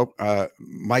rules.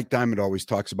 Mike Diamond always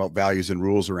talks about values and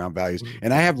rules around values.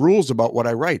 And I have rules about what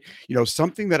I write.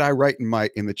 Something that I write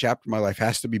in the chapter of my life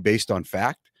has to be based on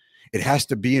fact. It has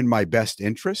to be in my best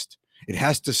interest. It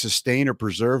has to sustain or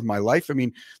preserve my life. I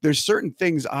mean, there's certain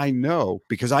things I know,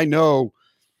 because I know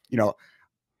for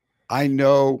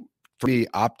me,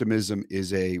 optimism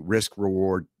is a risk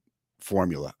reward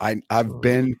formula. I've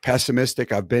been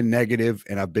pessimistic, I've been negative,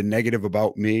 and I've been negative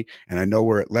about me, and I know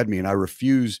where it led me. And I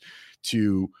refuse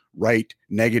to write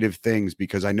negative things,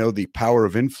 because I know the power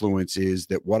of influence is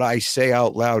that what I say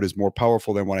out loud is more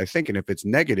powerful than what I think. And if it's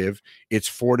negative, it's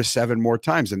 4 to 7 more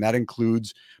times. And that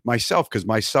includes myself, because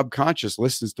my subconscious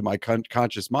listens to my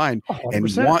conscious mind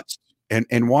 100%.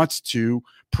 and wants to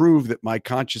prove that my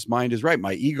conscious mind is right.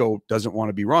 My ego doesn't want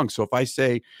to be wrong. So if I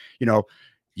say,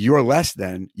 you're less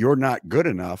than, you're not good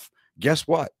enough, guess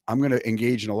what? I'm going to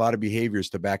engage in a lot of behaviors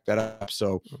to back that up.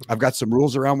 So I've got some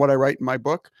rules around what I write in my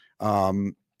book,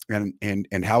 and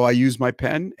how I use my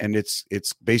pen. And it's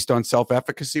based on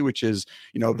self-efficacy, which is,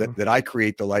 that I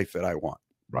create the life that I want.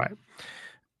 Right.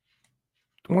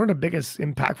 One of the biggest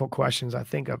impactful questions I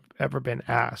think I've ever been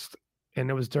asked, and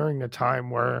it was during a time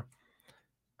where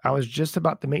I was just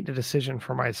about to make the decision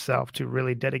for myself to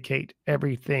really dedicate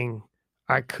everything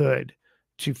I could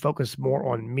to focus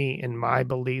more on me and my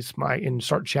beliefs, and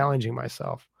start challenging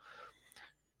myself.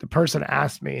 The person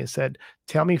asked me and said,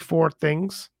 tell me 4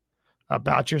 things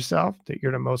about yourself that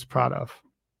you're the most proud of.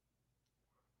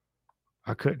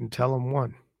 I couldn't tell them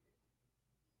one.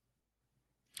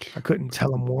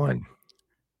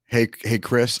 Hey,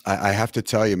 Chris, I have to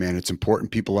tell you, man, it's important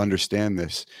people understand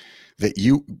this, that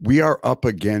we are up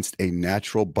against a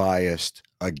natural bias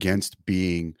against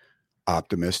being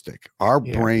optimistic. Our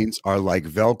brains are like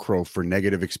Velcro for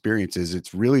negative experiences.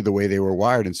 It's really the way they were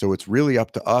wired. And so it's really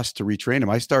up to us to retrain them.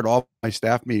 I start all my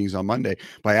staff meetings on Monday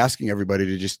by asking everybody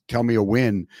to just tell me a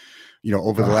win,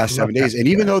 over the last 7 days. And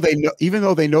even though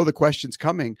they know the question's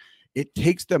coming, it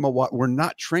takes them a while. We're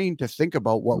not trained to think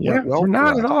about what went well. We're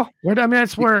not at all.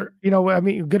 That's where, a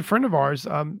good friend of ours,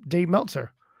 Dave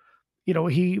Meltzer,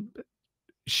 he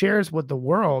shares with the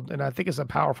world, and I think it's a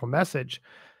powerful message.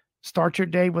 Start your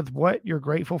day with what you're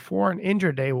grateful for, and end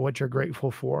your day with what you're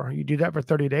grateful for. You do that for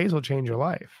 30 days, will change your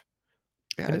life.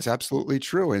 Yeah, it's absolutely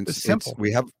true. And it's simple.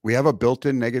 We have a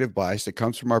built-in negative bias that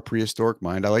comes from our prehistoric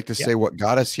mind. I like to say what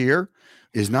got us here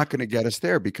is not going to get us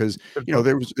there, because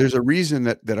there's a reason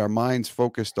that our minds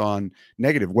focused on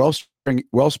negative.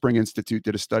 Wellspring Institute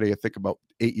did a study, I think about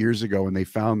 8 years ago, and they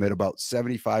found that about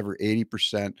 75 or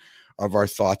 80% of our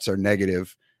thoughts are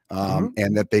negative.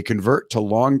 And that they convert to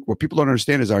what people don't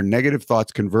understand is our negative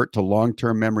thoughts convert to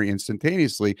long-term memory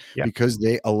instantaneously because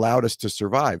they allowed us to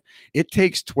survive. It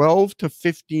takes 12 to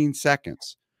 15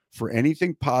 seconds for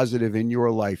anything positive in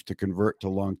your life to convert to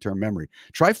long-term memory.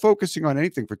 Try focusing on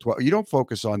anything for 12. You don't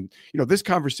focus on, this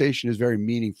conversation is very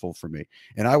meaningful for me.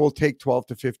 And I will take 12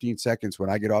 to 15 seconds when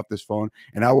I get off this phone,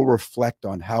 and I will reflect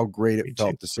on how great it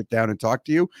felt to sit down and talk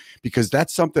to you, because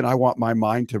that's something I want my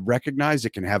mind to recognize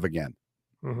it can have again.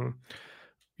 Mm-hmm.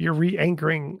 You're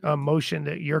re-anchoring emotion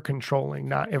that you're controlling,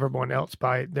 not everyone else,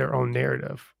 by their own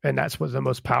narrative. And that's what's the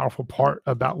most powerful part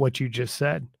about what you just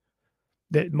said.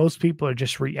 That most people are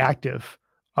just reactive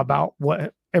about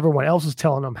what everyone else is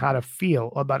telling them how to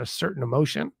feel about a certain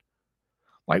emotion.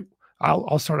 Like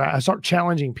I start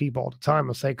challenging people all the time.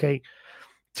 I'll say, okay,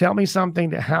 tell me something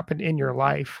that happened in your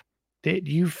life that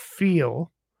you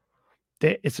feel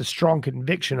that it's a strong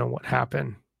conviction on what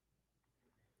happened.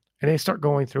 And they start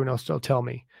going through and they'll still tell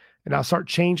me. And I'll start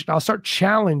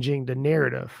challenging the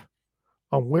narrative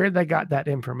on where they got that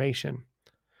information.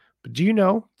 But do you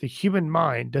know the human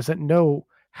mind doesn't know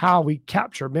how we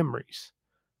capture memories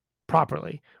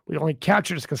properly? We only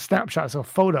capture just a snapshot, it's a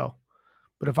photo.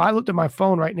 But if I looked at my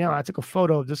phone right now, I took a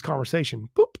photo of this conversation,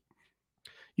 boop,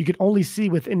 you can only see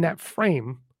within that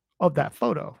frame of that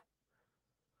photo.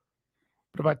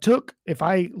 But if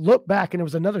I look back and there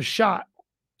was another shot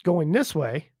going this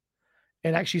way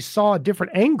and actually saw a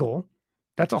different angle,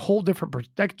 that's a whole different,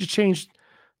 that could change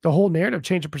the whole narrative,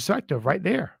 change the perspective right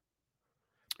there.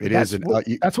 That's what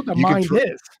the mind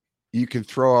is. You can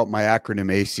throw out my acronym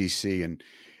ACC, and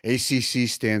ACC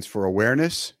stands for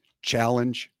awareness,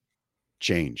 challenge,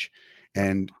 change.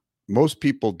 And most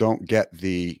people don't get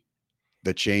the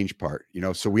change part,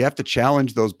 so we have to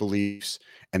challenge those beliefs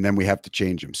and then we have to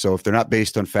change them. So if they're not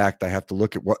based on fact, I have to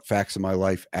look at what facts in my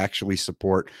life actually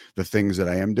support the things that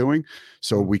I am doing.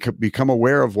 So we could become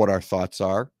aware of what our thoughts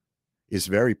are is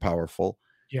very powerful.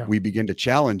 Yeah. We begin to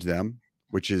challenge them,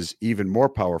 which is even more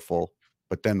powerful.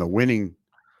 But then the winning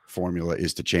formula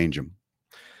is to change them.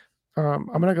 I'm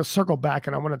going to go circle back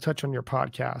and I want to touch on your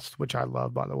podcast, which I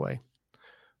love, by the way.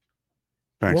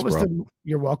 Thanks,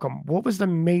 You're welcome. What was the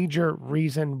major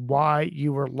reason why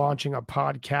you were launching a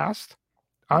podcast?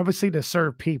 Obviously to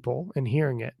serve people and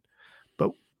hearing it,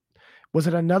 but was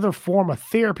it another form of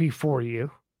therapy for you?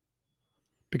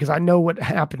 Because I know what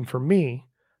happened for me,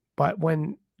 but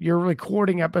when you're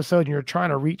recording episode and you're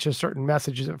trying to reach a certain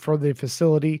message for the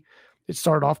facility, it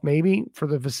started off maybe for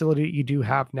the facility that you do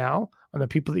have now and the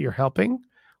people that you're helping,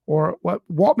 or what?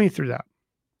 Walk me through that.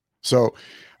 So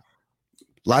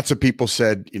lots of people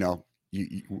said,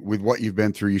 with what you've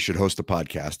been through, you should host a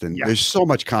podcast. And there's so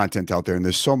much content out there, and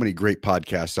there's so many great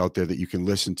podcasts out there that you can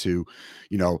listen to,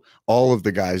 all of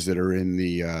the guys that are in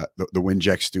the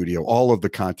WINJECT studio, all of the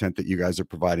content that you guys are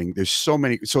providing. There's so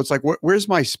many. So it's like, where's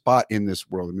my spot in this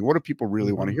world? I mean, what do people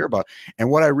really want to hear about? And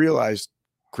what I realized,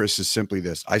 Chris, is simply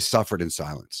this: I suffered in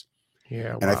silence.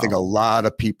 Yeah. And I think a lot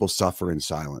of people suffer in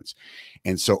silence.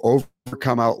 And so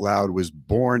Overcome Out Loud was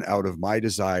born out of my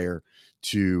desire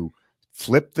to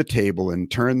flip the table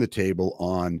and turn the table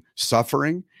on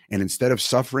suffering. And instead of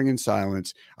suffering in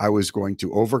silence, I was going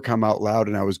to overcome out loud,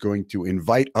 and I was going to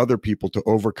invite other people to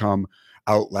overcome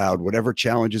out loud, whatever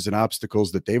challenges and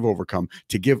obstacles that they've overcome,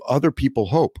 to give other people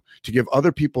hope, to give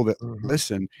other people that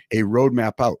listen a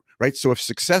roadmap out, right? So if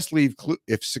success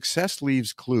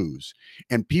leaves clues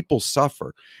and people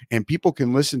suffer, and people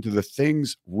can listen to the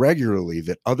things regularly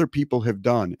that other people have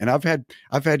done. And I've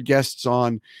had guests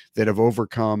on that have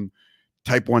overcome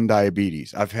type 1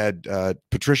 diabetes. I've had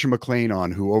Patricia McLean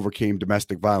on, who overcame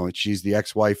domestic violence. She's the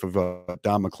ex-wife of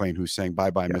Don McLean, who sang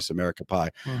Bye Bye Miss America Pie.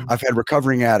 I've had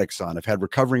recovering addicts on. I've had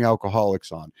recovering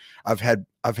alcoholics on. I've had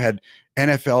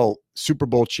NFL Super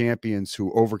Bowl champions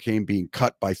who overcame being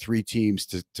cut by 3 teams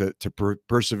to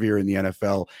persevere in the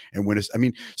NFL and win. I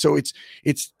mean, so it's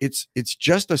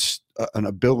just an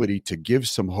ability to give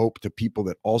some hope to people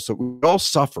that we all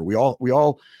suffer. We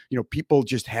all, people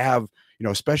just have,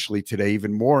 especially today,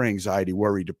 even more anxiety,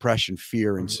 worry, depression,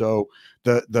 fear. And so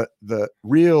the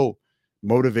real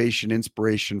motivation,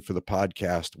 inspiration for the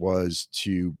podcast was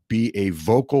to be a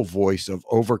vocal voice of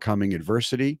overcoming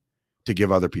adversity, to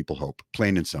give other people hope,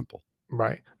 plain and simple.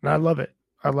 Right. And I love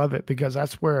it because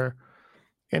that's where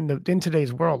in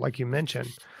today's world, like you mentioned,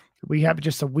 we have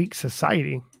just a weak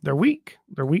society. They're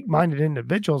weak-minded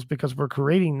individuals because we're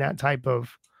creating that type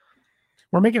of,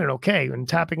 we're making it okay and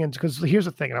tapping into, because here's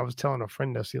the thing. And I was telling a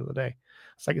friend this the other day.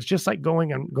 It's just like going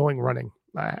running.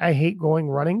 I hate going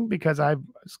running because it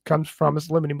comes from this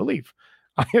limiting belief.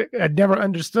 I never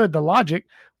understood the logic.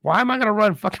 Why am I going to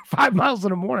run fucking 5 miles in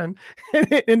the morning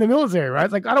in the military, right?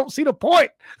 It's like, I don't see the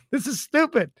point. This is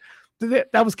stupid.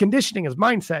 That was conditioning, as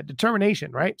mindset,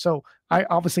 determination, right? So I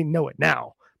obviously know it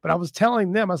now, but I was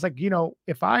telling them, I was like,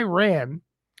 if I ran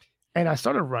and I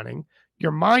started running,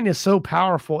 your mind is so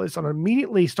powerful. It's going to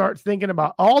immediately start thinking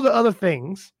about all the other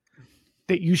things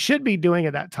that you should be doing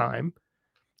at that time.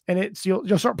 And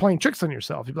you'll start playing tricks on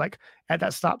yourself. You'll be like, at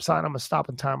that stop sign, I'm going to stop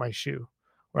and tie my shoe.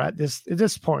 Or at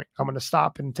this point, I'm going to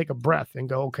stop and take a breath and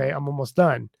go, okay, I'm almost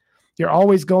done. You're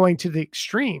always going to the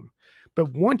extreme. But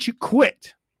once you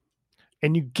quit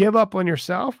and you give up on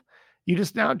yourself, you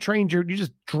just now you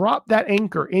just drop that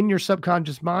anchor in your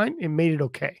subconscious mind and made it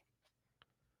okay.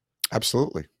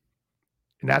 Absolutely.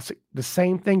 And that's the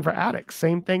same thing for addicts,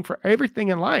 same thing for everything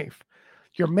in life.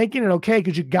 You're making it okay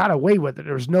because you got away with it.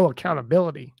 There's no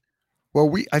accountability.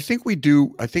 Well, I think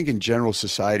in general,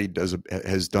 society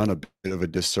has done a bit of a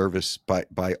disservice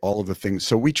by all of the things.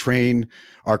 So we train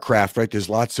our craft, right? There's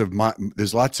lots of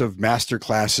master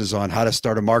classes on how to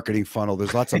start a marketing funnel.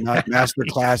 There's lots of master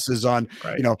classes on,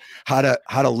 right, how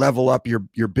to level up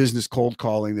your business cold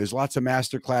calling. There's lots of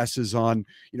master classes on,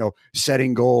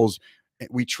 setting goals.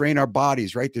 We train our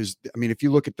bodies, right? If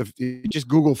you look at just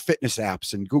Google fitness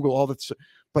apps and Google all that,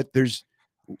 but there's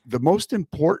the most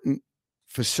important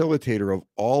facilitator of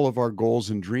all of our goals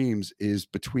and dreams is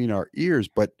between our ears.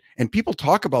 And people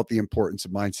talk about the importance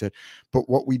of mindset, but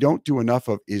what we don't do enough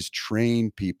of is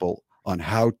train people on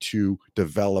how to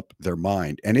develop their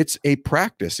mind. And it's a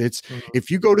practice. It's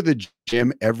if you go to the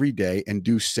gym every day and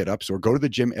do sit-ups, or go to the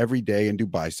gym every day and do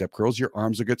bicep curls, your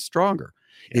arms will get stronger.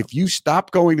 Yeah. If you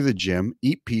stop going to the gym,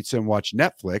 eat pizza, and watch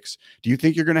Netflix, do you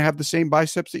think you're going to have the same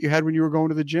biceps that you had when you were going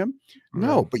to the gym?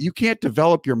 No, but you can't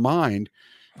develop your mind.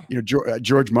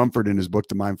 George Mumford in his book,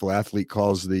 The Mindful Athlete,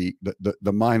 calls the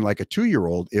mind like a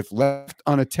 2-year-old. If left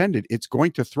unattended, it's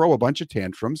going to throw a bunch of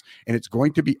tantrums and it's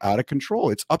going to be out of control.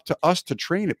 It's up to us to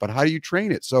train it, but how do you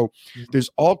train it? So there's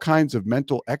all kinds of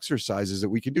mental exercises that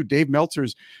we can do. Dave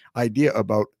Meltzer's idea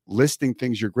about listing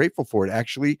things you're grateful for, it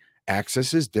actually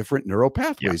accesses different neural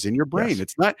pathways in your brain.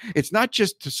 Yes. It's not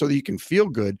just so that you can feel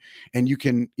good and you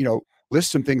can, list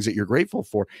some things that you're grateful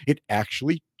for. It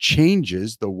actually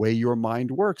changes the way your mind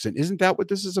works. And isn't that what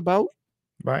this is about?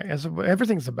 Right. As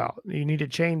everything's about. You need to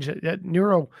change that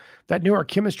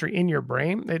neurochemistry in your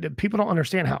brain. People don't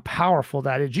understand how powerful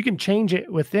that is. You can change it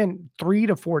within 3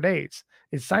 to 4 days.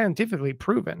 It's scientifically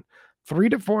proven. 3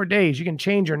 to 4 days, you can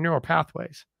change your neural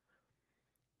pathways.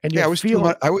 And I was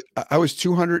probably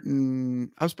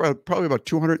about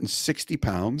 260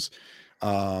 pounds.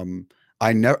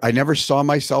 I never saw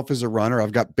myself as a runner.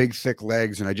 I've got big, thick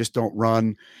legs and I just don't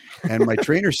run. And my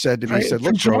trainer said to me, he said,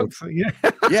 look, Joe,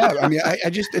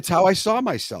 it's how I saw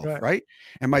myself. Right.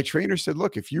 And my trainer said,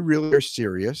 look, if you really are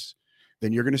serious,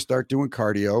 then you're going to start doing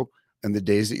cardio on the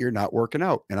days that you're not working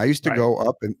out. And I used to go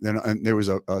up and there was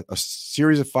a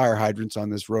series of fire hydrants on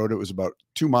this road. It was about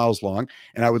 2 miles long.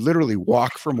 And I would literally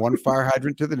walk from one fire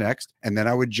hydrant to the next. And then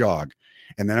I would jog,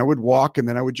 and then I would walk, and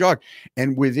then I would jog.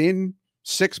 And within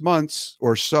 6 months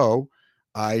or so,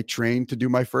 I trained to do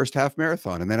my first half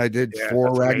marathon. And then I did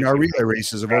 4 Ragnar relay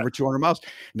races of over 200 miles.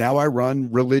 Now I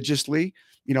run religiously,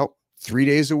 3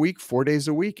 days a week, 4 days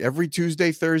a week, every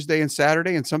Tuesday, Thursday, and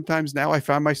Saturday. And sometimes now I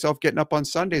find myself getting up on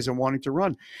Sundays and wanting to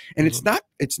run. And it's not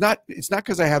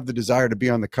because I have the desire to be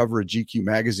on the cover of GQ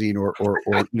magazine or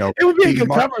it would be a good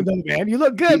cover though, man. You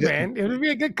look good, man. It would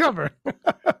be a good cover.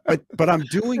 but I'm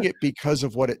doing it because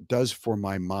of what it does for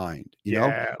my mind.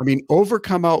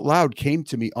 Overcome Out Loud came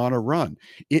to me on a run.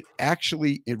 It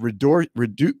actually, it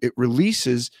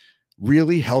releases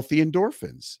really healthy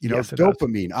endorphins,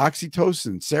 dopamine,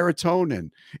 oxytocin,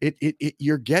 serotonin.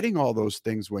 You're getting all those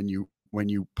things when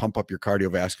you pump up your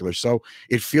cardiovascular. So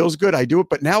it feels good. I do it,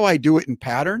 but now I do it in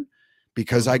pattern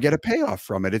because I get a payoff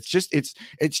from it. It's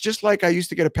just like I used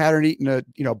to get a pattern eating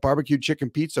a barbecued chicken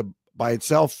pizza by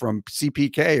itself from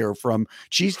CPK or from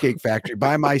Cheesecake Factory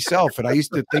by myself. And I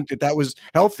used to think that was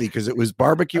healthy because it was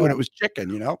barbecue and it was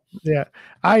chicken, Yeah.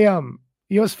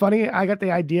 It's funny. I got the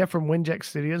idea from WINJECT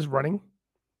Studios running.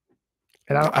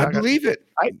 And I believe it.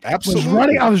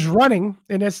 Absolutely. I was running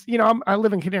and it's, I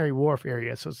live in Canary Wharf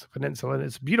area. So it's a peninsula and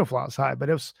it's beautiful outside, but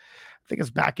I think it's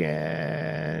back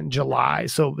in July.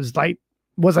 So it was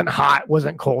wasn't hot,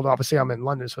 wasn't cold. Obviously I'm in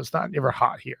London, so it's not ever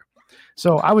hot here.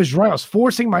 So I was running. I was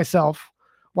forcing myself.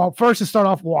 Well, first to start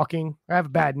off walking. I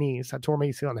have bad knees. I tore my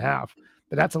ACL in half,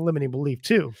 but that's a limiting belief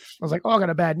too. I was like, I got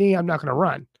a bad knee. I'm not going to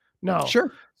run. No.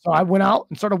 Sure. So I went out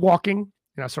and started walking,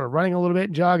 and I started running a little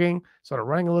bit, jogging, started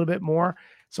running a little bit more.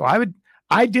 So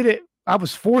I did it. I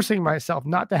was forcing myself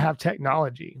not to have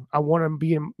technology. I want to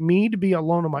be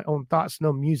alone in my own thoughts,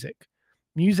 no music.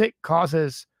 Music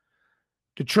causes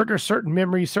to trigger certain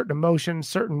memories, certain emotions,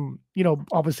 certain,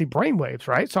 obviously brainwaves,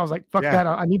 right? So I was like, fuck that.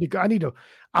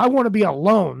 I want to be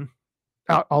alone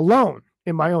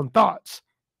in my own thoughts.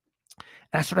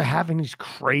 And I started having these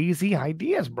crazy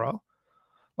ideas, bro.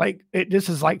 This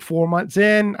is like 4 months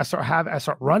in. I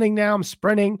start running now. I'm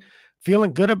sprinting,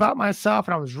 feeling good about myself.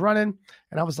 And I was running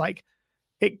and I was like,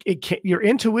 your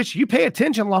intuition, you pay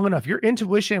attention long enough. Your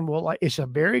intuition will it's a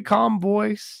very calm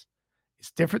voice.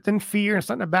 It's different than fear and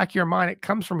something in the back of your mind. It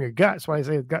comes from your gut. That's why I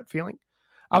say gut feeling.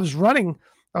 I was running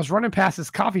past this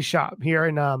coffee shop here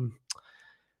in,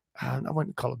 I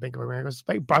wouldn't call it Bank of America. It's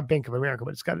by Bank of America,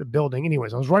 but it's got a building.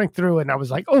 Anyways, I was running through it and I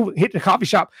was like, oh, hit the coffee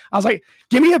shop. I was like,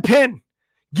 give me a pen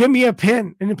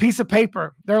and a piece of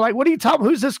paper. They're like, what are you talking?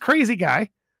 Who's this crazy guy?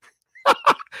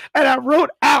 And I wrote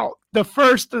out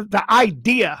the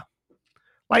idea.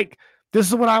 Like, this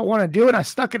is what I want to do. And I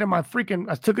stuck it in I took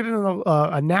it in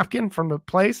a napkin from the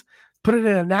place, put it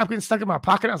in a napkin, stuck it in my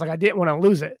pocket. I was like, I didn't want to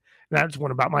lose it. And I just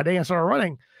went about my day and started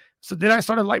running. So then I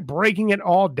started like breaking it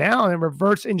all down and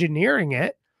reverse engineering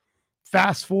it.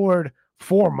 Fast forward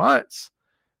 4 months.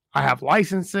 I have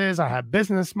licenses. I have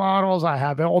business models. I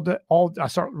have I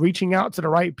start reaching out to the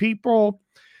right people.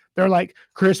 They're like,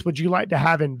 Chris, would you like to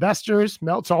have investors?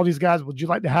 Meltzer, all these guys, would you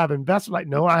like to have investors? Like,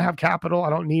 no, I have capital. I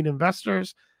don't need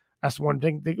investors. That's one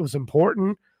thing that was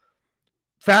important.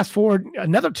 Fast forward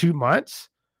another 2 months.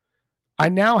 I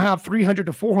now have 300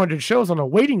 to 400 shows on a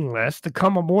waiting list to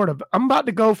come aboard. I'm about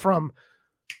to go from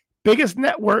biggest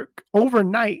network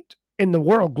overnight in the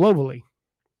world globally.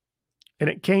 And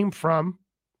it came from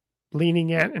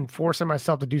leaning in and forcing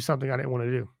myself to do something I didn't want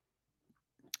to do.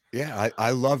 Yeah,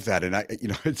 I love that. And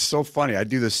it's so funny. I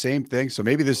do the same thing. So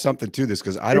maybe there's something to this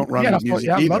because I don't run with music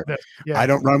either. I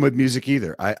don't run with music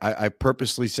either. I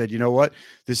purposely said, you know what?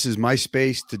 This is my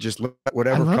space to just let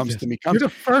whatever comes to me come. You're the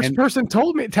first person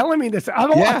telling me this. I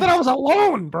thought I was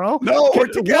alone, bro. No, we're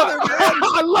together, man.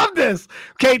 I love this.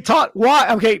 Okay,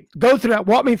 go through that.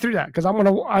 Walk me through that because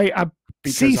I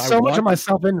see so much of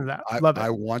myself into that.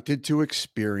 I wanted to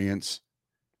experience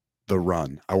the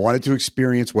run. I wanted to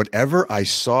experience whatever I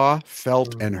saw,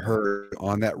 felt, and heard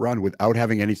on that run without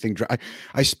having anything.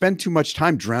 I spend too much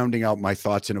time drowning out my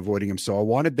thoughts and avoiding them. So I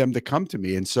wanted them to come to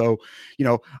me. And so,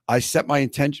 I set my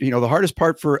intention. The hardest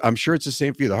part I'm sure it's the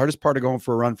same for you. The hardest part of going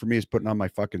for a run for me is putting on my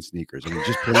fucking sneakers. I mean,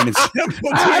 just plain and simple.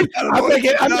 I think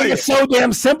it's so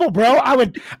damn simple, bro. I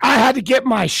had to get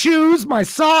my shoes, my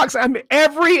socks,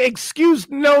 every excuse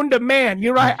known to man.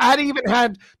 You're right. I even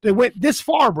had to went this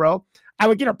far, bro. I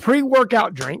would get a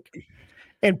pre-workout drink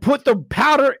and put the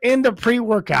powder in the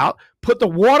pre-workout, put the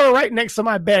water right next to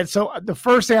my bed. So the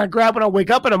first thing I grabbed when I wake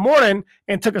up in the morning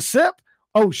and took a sip,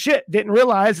 oh shit, didn't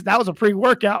realize that was a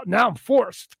pre-workout. Now I'm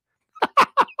forced.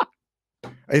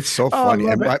 It's so funny.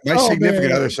 And my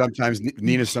significant other sometimes,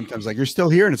 Nina's sometimes like, you're still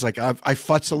here. And it's like, I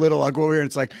futz a little. I'll go here. And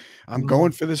it's like, I'm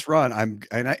going for this run.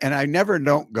 I never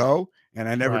don't go and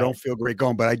I never don't feel great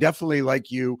going, but I definitely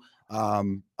like you.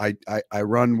 I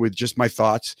run with just my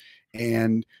thoughts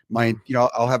and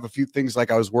I'll have a few things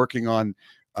like I was working on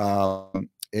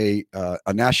a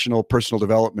national personal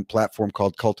development platform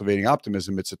called Cultivating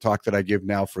Optimism. It's a talk that I give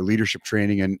now for leadership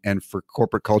training and for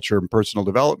corporate culture and personal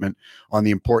development on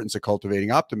the importance of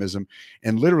cultivating optimism.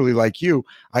 And literally like you,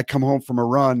 I come home from a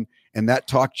run and that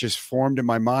talk just formed in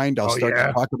my mind. I'll start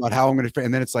to talk about how I'm going to,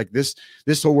 and then it's like, this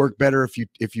will work better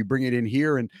if you bring it in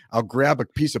here, and I'll grab a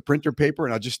piece of printer paper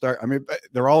and I'll just start. I mean,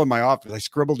 they're all in my office. I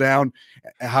scribble down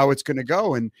how it's going to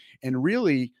go. And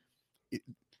really,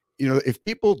 if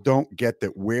people don't get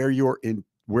that where your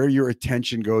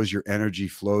attention goes, your energy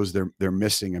flows, they're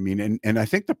missing. I mean, and I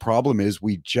think the problem is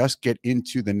we just get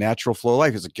into the natural flow of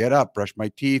life. It's like, get up, brush my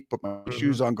teeth, put my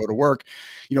shoes on, go to work.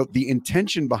 The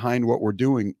intention behind what we're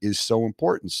doing is so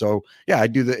important. So yeah, I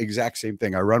do the exact same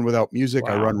thing. I run without music.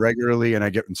 Wow. I run regularly and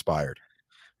I get inspired.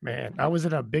 Man, I was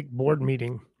at a big board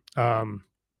meeting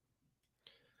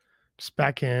just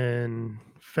back in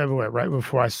February, right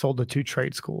before I sold the 2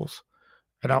 trade schools.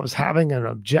 And I was having an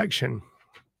objection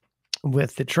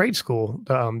with the trade school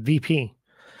VP.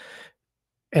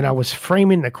 And I was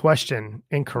framing the question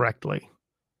incorrectly.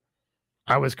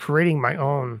 I was recreating my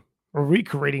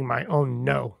own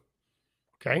no.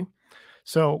 Okay.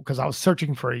 So, because I was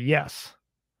searching for a yes.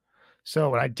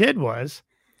 So what I did was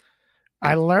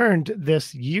I learned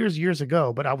this years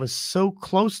ago, but I was so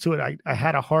close to it. I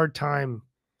had a hard time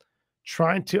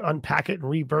trying to unpack it and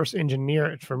reverse engineer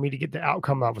it for me to get the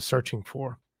outcome I was searching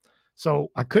for. So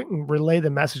I couldn't relay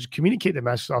the message, communicate the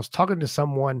message. I was talking to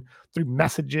someone through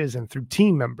messages and through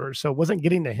team members. So it wasn't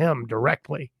getting to him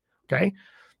directly. Okay.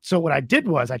 So what I did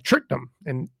was I tricked him.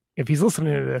 And if he's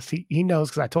listening to this, he knows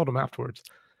because I told him afterwards.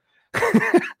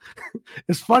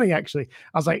 It's funny, actually.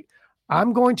 I was like,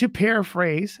 I'm going to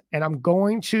paraphrase and I'm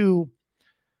going to,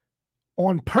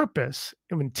 on purpose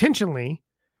and intentionally,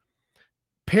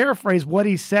 paraphrase what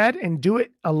he said and do it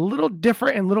a little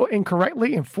different and a little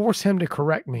incorrectly and force him to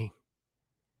correct me.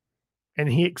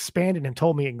 And he expanded and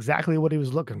told me exactly what he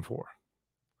was looking for.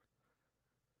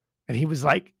 And he was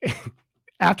like,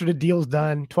 after the deal's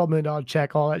done, $12 million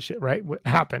check, all that shit, right? What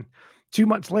happened? 2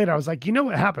 months later, I was like, you know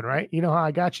what happened, right? You know how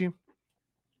I got you?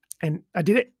 And I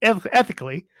did it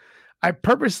ethically. I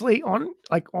purposely,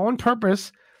 on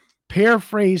purpose,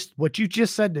 paraphrased what you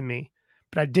just said to me,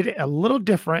 but I did it a little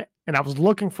different. And I was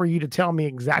looking for you to tell me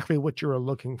exactly what you were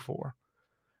looking for.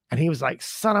 And he was like,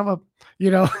 son of a,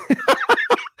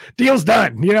 deal's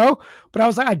done, But I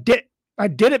was like, I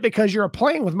did it because you're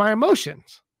playing with my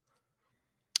emotions.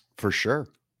 For sure.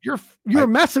 You're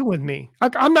messing with me.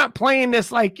 Like, I'm not playing this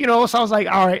so I was like,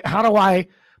 all right, how do I,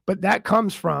 but that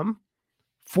comes from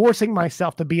forcing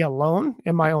myself to be alone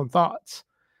in my own thoughts.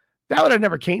 That would have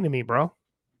never came to me, bro.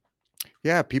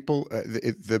 Yeah. People,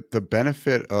 the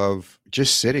benefit of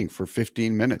just sitting for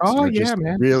 15 minutes. Oh yeah,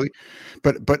 man. Really,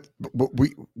 but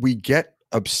we get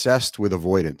obsessed with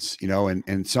avoidance,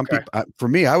 and some people, for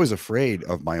me, I was afraid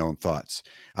of my own thoughts.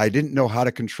 I didn't know how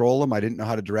to control them. I didn't know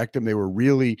how to direct them. They were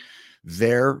really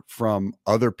there from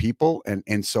other people.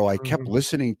 And so I kept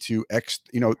listening to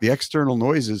the external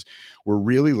noises were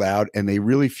really loud, and they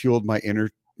really fueled my inner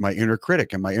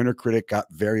critic, and my inner critic got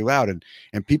very loud.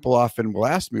 And people often will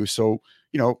ask me, so,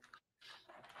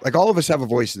 like all of us have a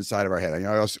voice inside of our head.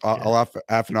 I'll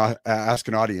often ask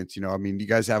an audience, do you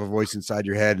guys have a voice inside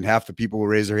your head? And half the people will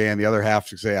raise their hand. The other half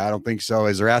will say, I don't think so.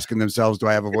 As they're asking themselves, do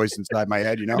I have a voice inside my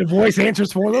head? The voice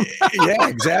answers for them. Yeah,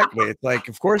 exactly. It's like,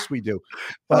 of course we do.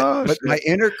 But my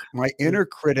inner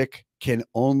critic can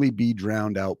only be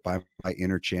drowned out by my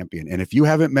inner champion. And if you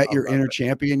haven't met your inner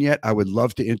champion yet, I would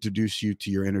love to introduce you to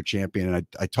your inner champion. And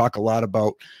I talk a lot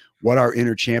about what our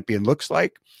inner champion looks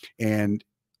like. And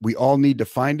we all need to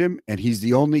find him, and he's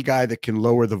the only guy that can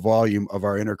lower the volume of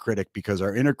our inner critic, because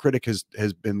our inner critic has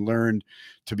been learned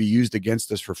to be used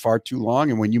against us for far too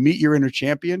long. And when you meet your inner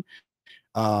champion,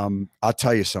 I'll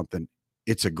tell you something,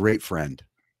 it's a great friend.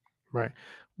 Right.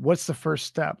 What's the first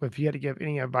step if you had to give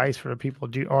any advice for the people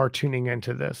who are tuning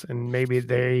into this and maybe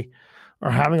they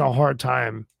are having a hard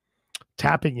time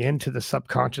tapping into the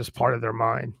subconscious part of their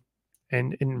mind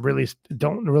and really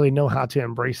don't really know how to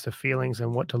embrace the feelings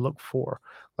and what to look for?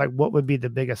 Like, what would be the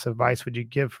biggest advice would you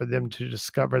give for them to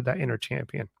discover that inner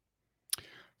champion?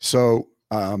 So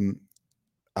I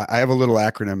have a little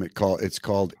acronym. It's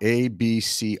called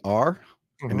ABCR,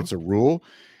 and it's a rule: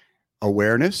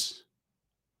 awareness,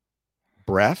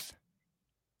 breath,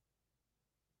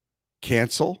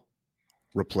 cancel,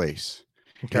 replace.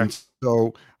 Okay. And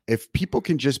so if people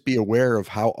can just be aware of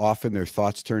how often their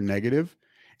thoughts turn negative,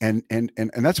 and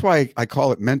that's why I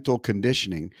call it mental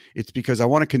conditioning. It's because I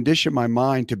want to condition my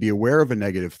mind to be aware of a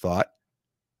negative thought.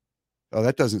 Oh,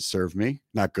 that doesn't serve me.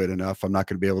 Not good enough. I'm not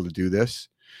going to be able to do this.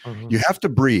 You have to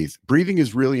breathe. Breathing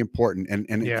is really important. And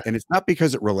it's not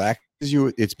because it relaxes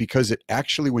you. It's because it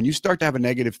actually, when you start to have a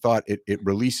negative thought, it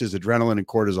releases adrenaline and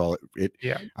cortisol. I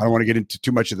don't want to get into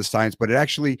too much of the science, but it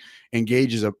actually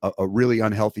engages a really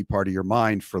unhealthy part of your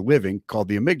mind for living called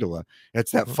the amygdala.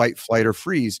 That's that fight, flight, or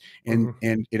freeze. And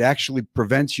it actually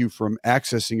prevents you from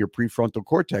accessing your prefrontal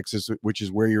cortex, which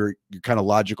is where your kind of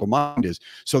logical mind is.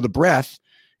 So the breath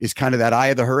is kind of that eye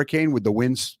of the hurricane with the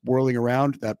wind swirling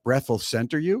around. That breath will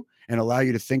center you and allow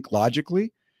you to think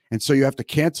logically. And so you have to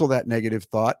cancel that negative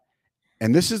thought.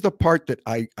 And this is the part that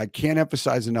I can't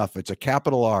emphasize enough. It's a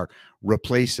capital R.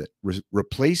 Replace it.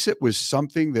 Replace it with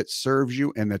something that serves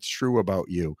you and that's true about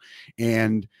you.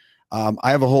 And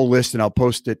I have a whole list, and I'll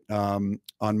post it on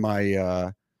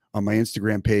my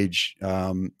Instagram page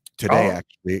today,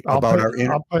 actually, about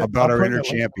our inner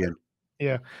champion.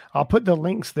 Yeah, I'll put the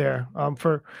links there.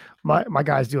 For my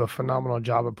guys do a phenomenal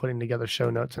job of putting together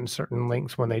show notes and certain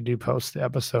links when they do post the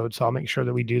episode. So I'll make sure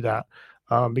that we do that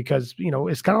because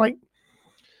it's kind of like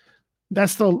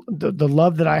that's the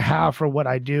love that I have for what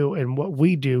I do and what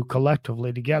we do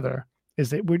collectively together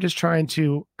is that we're just trying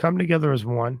to come together as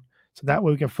one, so that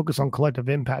way we can focus on collective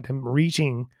impact and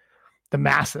reaching the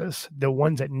masses, the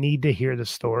ones that need to hear the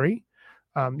story.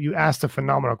 You asked a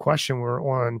phenomenal question. We're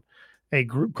on a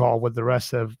group call with the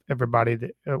rest of everybody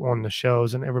that on the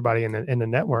shows and everybody in the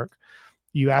network.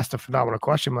 You asked a phenomenal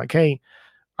question like, hey,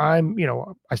 I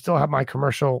still have my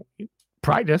commercial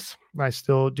practice. I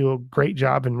still do a great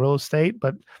job in real estate,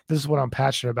 but this is what I'm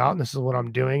passionate about. And this is what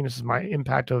I'm doing. This is my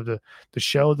impact of the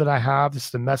show that I have. This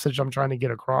is the message I'm trying to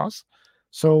get across.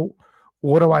 So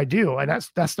what do I do? And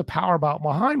that's the power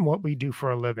behind what we do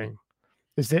for a living.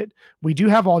 Is that we do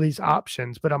have all these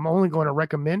options, but I'm only going to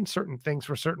recommend certain things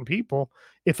for certain people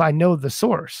if I know the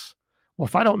source. Well,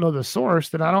 if I don't know the source,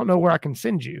 then I don't know where I can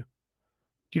send you.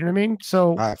 Do you know what I mean?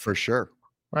 So For sure.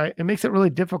 right, it makes it really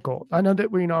difficult. I know that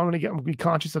I'm going to be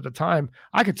conscious of the time.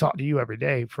 I could talk to you every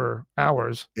day for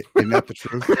hours. Isn't that the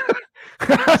truth?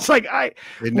 It's like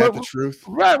Isn't that the truth?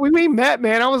 Right. When we met,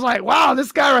 man, I was like, wow,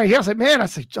 this guy right here. I was like, man,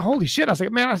 holy shit. I was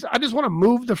like, man, I just want to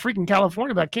move to freaking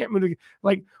California, but I can't move to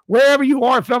like wherever you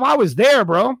are. If I was there,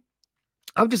 bro,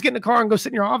 I'm just getting in the car and go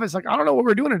sit in your office. Like, I don't know what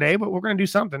we're doing today, but we're going to do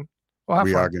something.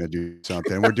 We are going to do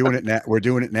something. And we're doing it now. We're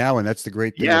doing it now. And that's the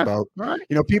great thing about,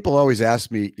 people always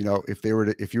ask me,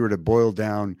 if you were to boil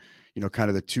down, kind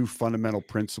of the two fundamental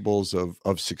principles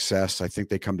of success, I think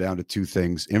they come down to two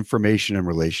things: information and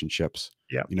relationships.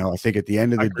 Yeah. I think at the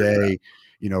end of the day,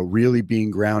 really being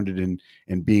grounded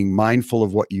and being mindful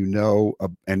of what you know,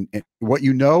 and what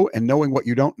you know, and knowing what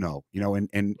you don't know,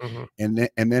 and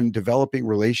then developing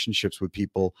relationships with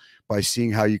people by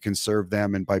seeing how you can serve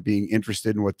them and by being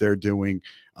interested in what they're doing,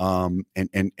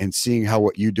 and seeing how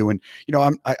what you do. And,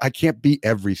 I can't be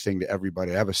everything to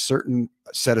everybody. I have a certain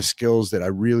set of skills that I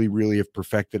really, really have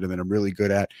perfected and that I'm really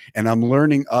good at, and I'm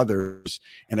learning others.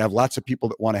 And I have lots of people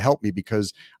that want to help me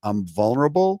because I'm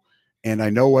vulnerable and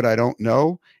I know what I don't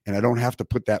know, and I don't have to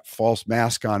put that false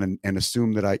mask on and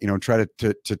assume that I, try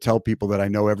to tell people that I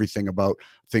know everything about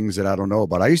things that I don't know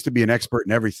about. I used to be an expert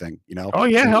in everything, Oh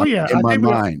yeah. Hell yeah. In my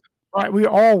mind. Right. We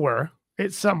all were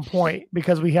at some point,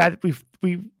 because we kind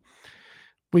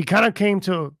of came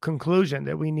to a conclusion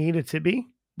that we needed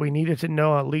to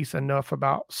know at least enough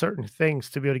about certain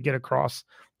things to be able to get across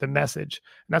the message.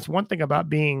 And that's one thing about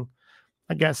being,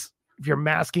 I guess, if you're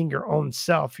masking your own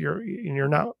self, you're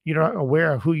not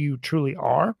aware of who you truly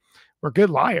are. We're good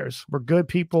liars. We're good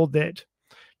people that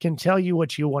can tell you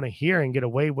what you want to hear and get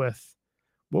away with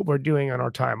what we're doing on our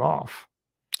time off.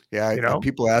 Yeah.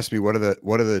 People ask me, what are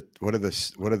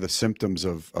the symptoms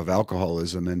of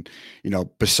alcoholism? And,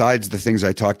 besides the things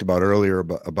I talked about earlier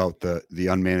about the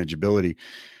unmanageability,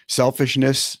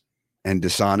 selfishness and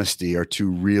dishonesty are two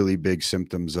really big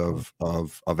symptoms of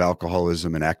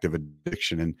alcoholism and active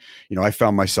addiction. And, I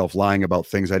found myself lying about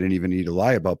things I didn't even need to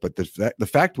lie about. But the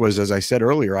fact was, as I said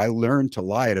earlier, I learned to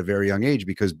lie at a very young age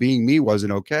because being me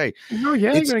wasn't okay. No,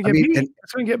 yeah, you're going to get beat.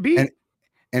 It's going to get beat.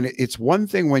 And it's one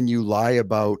thing when you lie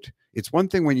about, it's one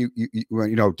thing when you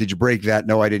did you break that?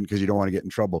 No, I didn't, because you don't want to get in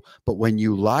trouble. But when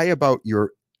you lie about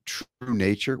your true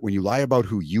nature, when you lie about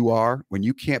who you are, when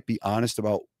you can't be honest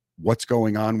about what's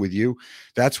going on with you,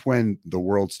 that's when the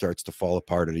world starts to fall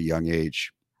apart at a young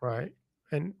age. Right.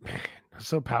 And man,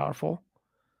 so powerful.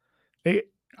 I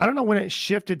don't know when it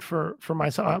shifted for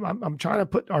myself. I'm trying to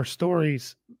put our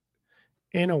stories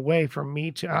in a way for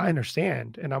me I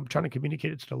understand, and I'm trying to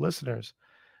communicate it to the listeners.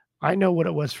 I know what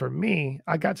it was for me.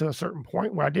 I got to a certain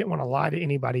point where I didn't want to lie to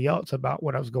anybody else about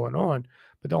what was going on,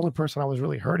 but the only person I was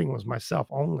really hurting was myself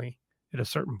only at a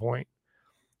certain point.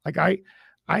 Like I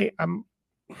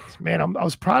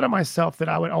was proud of myself that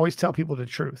I would always tell people the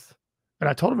truth, and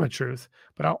I told them the truth,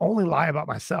 but I'll only lie about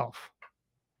myself.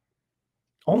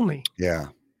 Only. Yeah.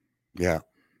 Yeah.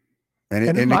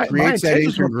 And it creates that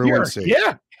incongruency.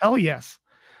 Yeah. Hell yes.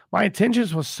 My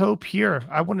intentions was so pure.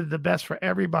 I wanted the best for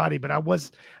everybody, but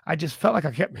I just felt like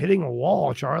I kept hitting a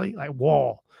wall, Charlie, like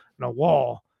wall and a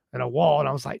wall and a wall. And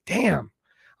I was like, damn.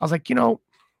 I was like, and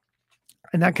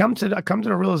I come to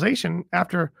the realization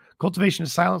after cultivation of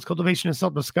silence, cultivation of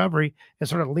self-discovery, and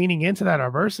sort of leaning into that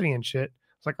adversity and shit.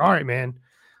 It's like, all right, man,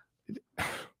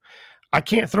 I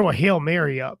can't throw a Hail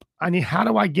Mary up. How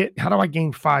do I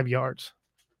gain 5 yards?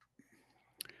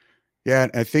 Yeah,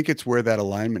 I think it's where that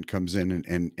alignment comes in,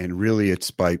 and really it's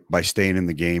by staying in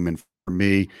the game. And for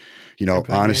me,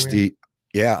 honesty.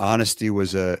 Yeah, honesty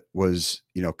was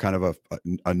kind of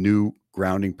a new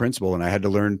grounding principle, and I had to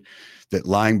learn that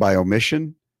lying by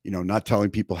omission, not telling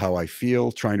people how I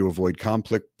feel, trying to avoid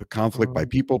conflict by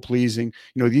people pleasing,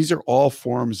 these are all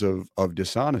forms of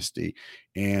dishonesty.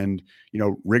 And,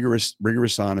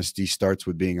 rigorous honesty starts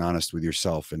with being honest with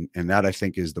yourself. And that, I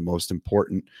think, is the most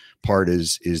important part,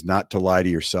 is not to lie to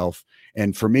yourself.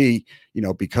 And for me,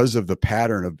 because of the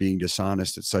pattern of being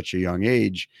dishonest at such a young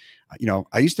age,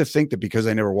 I used to think that because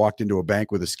I never walked into a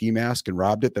bank with a ski mask and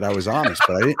robbed it, that I was honest,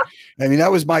 but I didn't. I mean,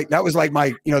 that was like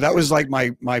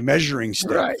my measuring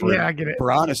stick. Right. I get it.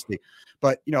 For honesty.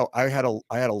 But, I had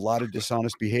a lot of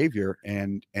dishonest behavior,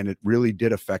 and it really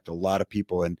did affect a lot of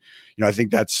people. And, I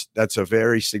think that's a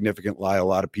very significant lie. A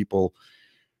lot of people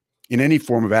in any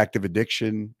form of active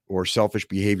addiction or selfish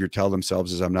behavior tell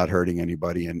themselves is, I'm not hurting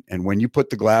anybody. And when you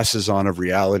put the glasses on of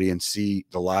reality and see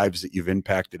the lives that you've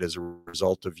impacted as a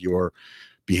result of your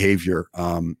behavior,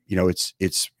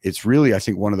 it's really, I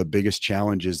think, one of the biggest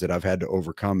challenges that I've had to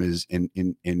overcome is in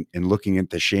looking at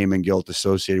the shame and guilt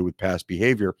associated with past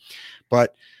behavior.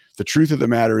 But the truth of the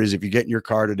matter is, if you get in your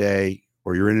car today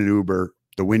or you're in an Uber,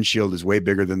 the windshield is way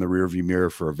bigger than the rearview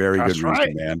mirror for a very good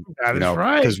reason, man. That is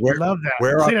right. Because Love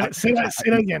that. Say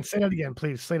that again. Say that again,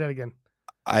 please. Say that again.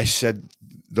 I said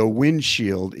the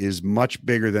windshield is much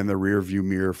bigger than the rear view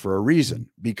mirror for a reason,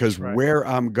 because where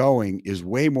I'm going is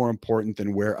way more important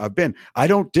than where I've been. I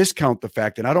don't discount the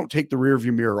fact, and I don't take the rear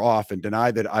view mirror off and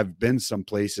deny that I've been some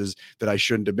places that I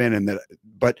shouldn't have been, and that,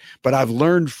 but I've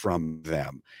learned from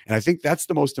them. And I think that's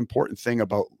the most important thing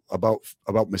about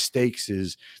mistakes,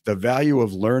 is the value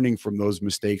of learning from those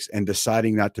mistakes and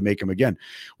deciding not to make them again.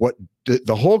 What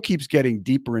the hole keeps getting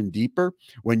deeper and deeper.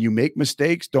 When you make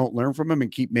mistakes, don't learn from them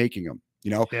and keep making them,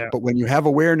 but when you have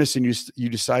awareness and you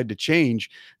decide to change,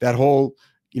 that hole,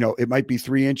 it might be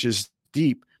 3 inches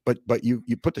deep, but you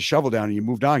put the shovel down and you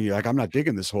moved on. You're like, I'm not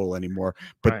digging this hole anymore.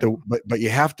 But but you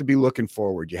have to be looking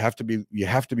forward. You have to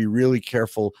be really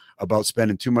careful about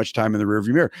spending too much time in the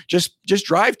rearview mirror. Just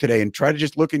drive today and try to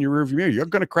just look in your rearview mirror. You're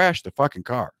going to crash the fucking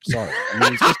car. Sorry.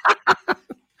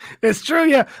 It's true.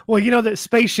 Yeah. Well, that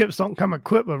spaceships don't come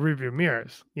equipped with rearview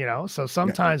mirrors, so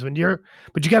sometimes but you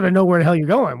got to know where the hell you're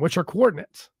going. What's your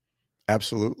coordinates?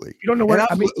 Absolutely. You don't know where.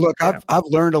 I've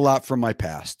learned a lot from my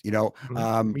past, me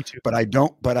too.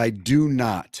 But I do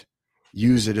not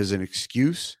use it as an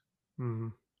excuse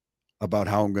about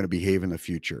how I'm going to behave in the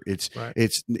future.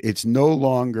 It's no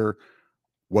longer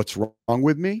what's wrong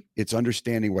with me. It's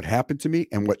understanding what happened to me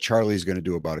and what Charlie's going to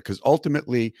do about it. Because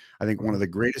ultimately, I think one of the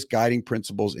greatest guiding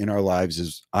principles in our lives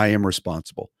is I am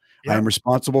responsible. Yeah. I am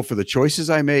responsible for the choices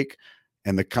I make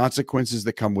and the consequences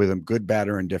that come with them, good, bad,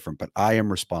 or indifferent, but I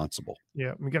am responsible.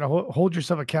 Yeah. You got to hold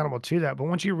yourself accountable to that. But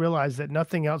once you realize that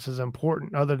nothing else is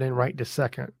important other than right this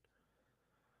second,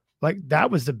 like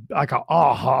that was like an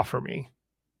aha for me.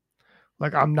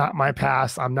 Like, I'm not my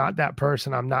past. I'm not that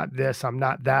person. I'm not this. I'm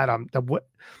not that.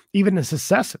 Even the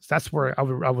successes, that's where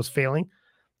I was failing.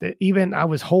 That even I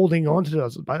was holding on to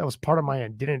those. That was part of my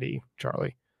identity,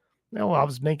 Charlie. I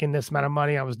was making this amount of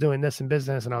money. I was doing this in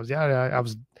business, and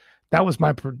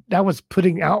that was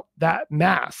putting out that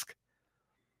mask.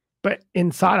 But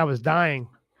inside, I was dying.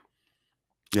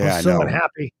 Yeah, I was so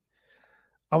unhappy.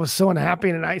 I was so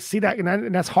unhappy, and I see that,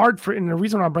 and that's hard and the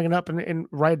reason why I'm bringing it up and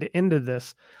right at the end of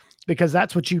this, because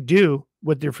that's what you do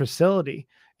with your facility,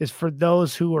 is for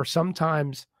those who are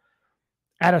sometimes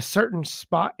at a certain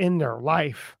spot in their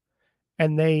life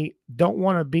and they don't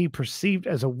want to be perceived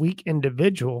as a weak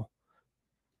individual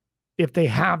if they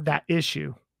have that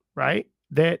issue, right?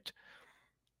 That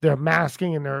they're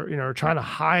masking and they're trying to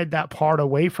hide that part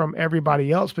away from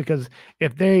everybody else, because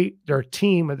if their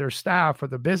team or their staff or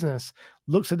the business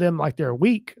looks at them like they're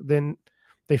weak, then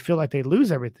they feel like they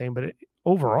lose everything. But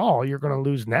overall, you're going to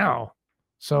lose now.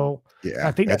 So yeah,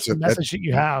 I think that's the message that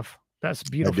you have. That's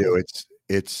beautiful. I do.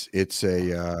 It's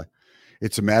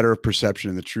a matter of perception.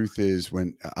 And the truth is,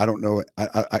 when I don't know,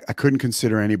 I couldn't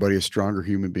consider anybody a stronger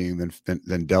human being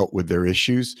than dealt with their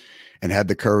issues and had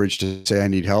the courage to say, I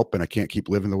need help and I can't keep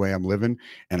living the way I'm living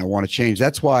and I want to change.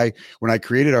 That's why when I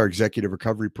created our executive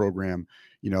recovery program,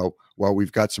 while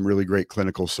we've got some really great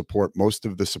clinical support, most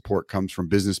of the support comes from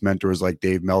business mentors like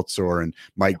Dave Meltzer and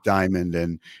Mike Diamond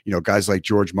and, guys like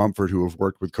George Mumford, who have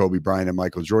worked with Kobe Bryant and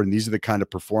Michael Jordan. These are the kind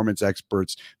of performance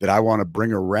experts that I want to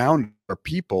bring around our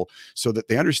people so that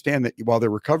they understand that while they're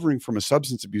recovering from a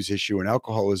substance abuse issue and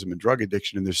alcoholism and drug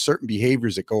addiction, and there's certain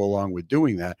behaviors that go along with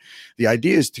doing that, the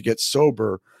idea is to get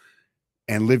sober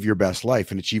and live your best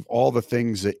life and achieve all the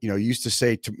things that, you used to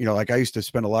say to, like I used to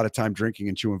spend a lot of time drinking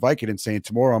and chewing Vicodin saying,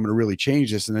 tomorrow I'm going to really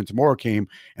change this. And then tomorrow came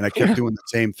and I kept doing the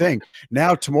same thing.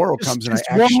 Now tomorrow comes and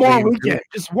I one more weekend,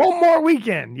 just one more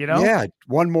weekend, Yeah.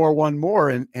 One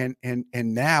more. And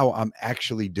now I'm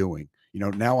actually doing,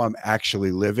 now I'm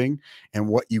actually living. And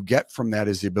what you get from that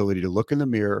is the ability to look in the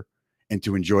mirror and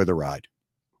to enjoy the ride.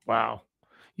 Wow.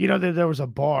 There was a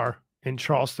bar in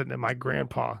Charleston that my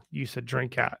grandpa used to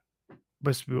drink at.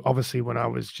 Obviously when I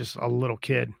was just a little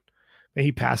kid, and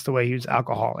he passed away. He was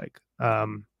alcoholic.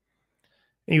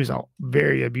 He was a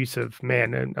very abusive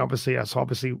man. And obviously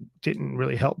didn't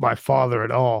really help my father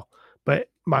at all, but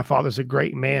my father's a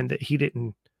great man that he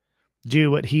didn't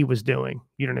do what he was doing.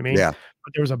 You know what I mean? Yeah.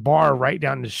 But there was a bar right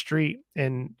down the street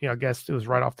and, I guess it was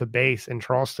right off the base in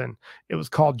Charleston. It was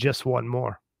called Just One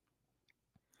More.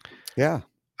 Yeah.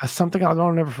 That's something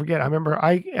I'll never forget. I remember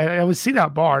I would see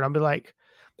that bar and I'd be like,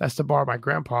 that's the bar my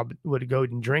grandpa would go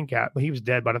and drink at, but he was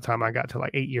dead by the time I got to like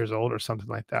 8 years old or something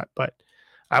like that. But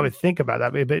I would think about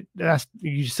that. But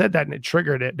you said that and it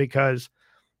triggered it, because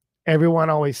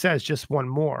everyone always says just one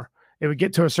more. It would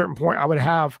get to a certain point. I would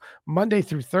have Monday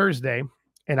through Thursday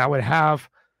and I would have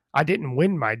I didn't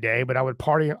win my day, but I would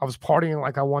party. I was partying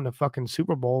like I won the fucking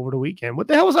Super Bowl over the weekend. What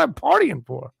the hell was I partying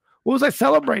for? What was I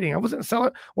celebrating? I wasn't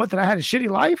celebrating. What, did I had a shitty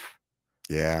life?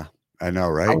 Yeah, I know, I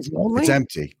right? was lonely. It's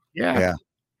empty. Yeah. Yeah.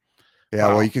 Yeah.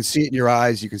 Wow. Well, you can see it in your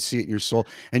eyes, you can see it in your soul,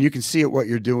 and you can see it what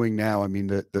you're doing now. I mean,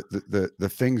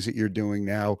 the things that you're doing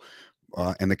now,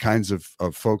 and the kinds of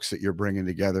folks that you're bringing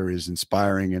together is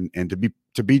inspiring, and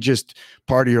to be just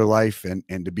part of your life,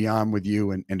 and to be on with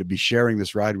you, and to be sharing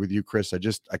this ride with you, Chris.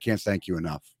 I can't thank you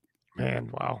enough.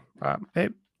 Man, wow.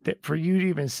 For you to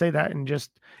even say that and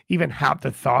just even have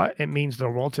the thought, it means the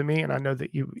world to me. And I know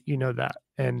that you know that.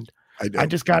 And I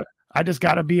just got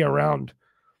to be around.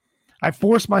 I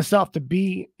force myself to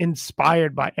be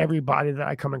inspired by everybody that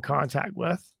I come in contact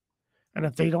with. And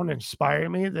if they don't inspire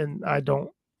me, then I don't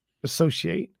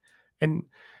associate. And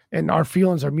our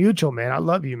feelings are mutual, man. I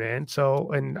love you, man.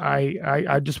 So, and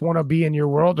I just want to be in your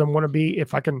world, and want to be,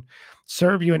 if I can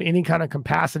serve you in any kind of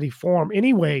capacity, form,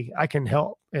 any way I can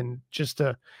help, and just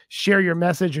to share your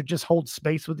message or just hold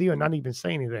space with you and not even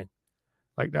say anything.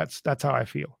 Like that's how I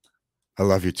feel. I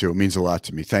love you too. It means a lot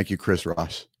to me. Thank you, Chris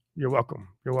Ross. You're welcome.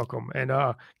 You're welcome. And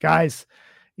guys,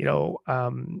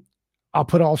 I'll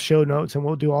put all show notes, and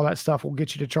we'll do all that stuff. We'll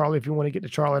get you to Charlie if you want to get to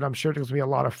Charlie. And I'm sure there's going to be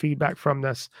a lot of feedback from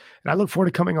this. And I look forward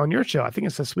to coming on your show. I think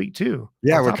it's this week too.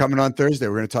 Yeah, we're coming on Thursday.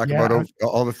 We're going to talk about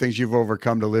all the things you've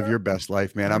overcome to live your best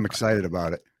life, man. I'm excited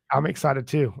about it. I'm excited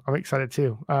too.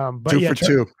 But 2 for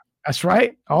 2. That's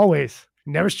right. Always.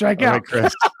 Never strike out. Right,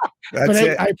 Chris. That's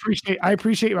it. I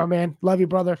appreciate you, my man. Love you,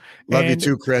 brother. Love you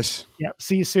too, Chris. Yeah.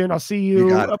 See you soon. I'll see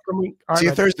you upcoming week. See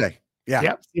you Thursday. Yeah.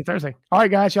 Yep. See you Thursday. All right,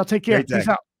 guys. Y'all take care. Great day. Peace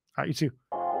out. All right, you too.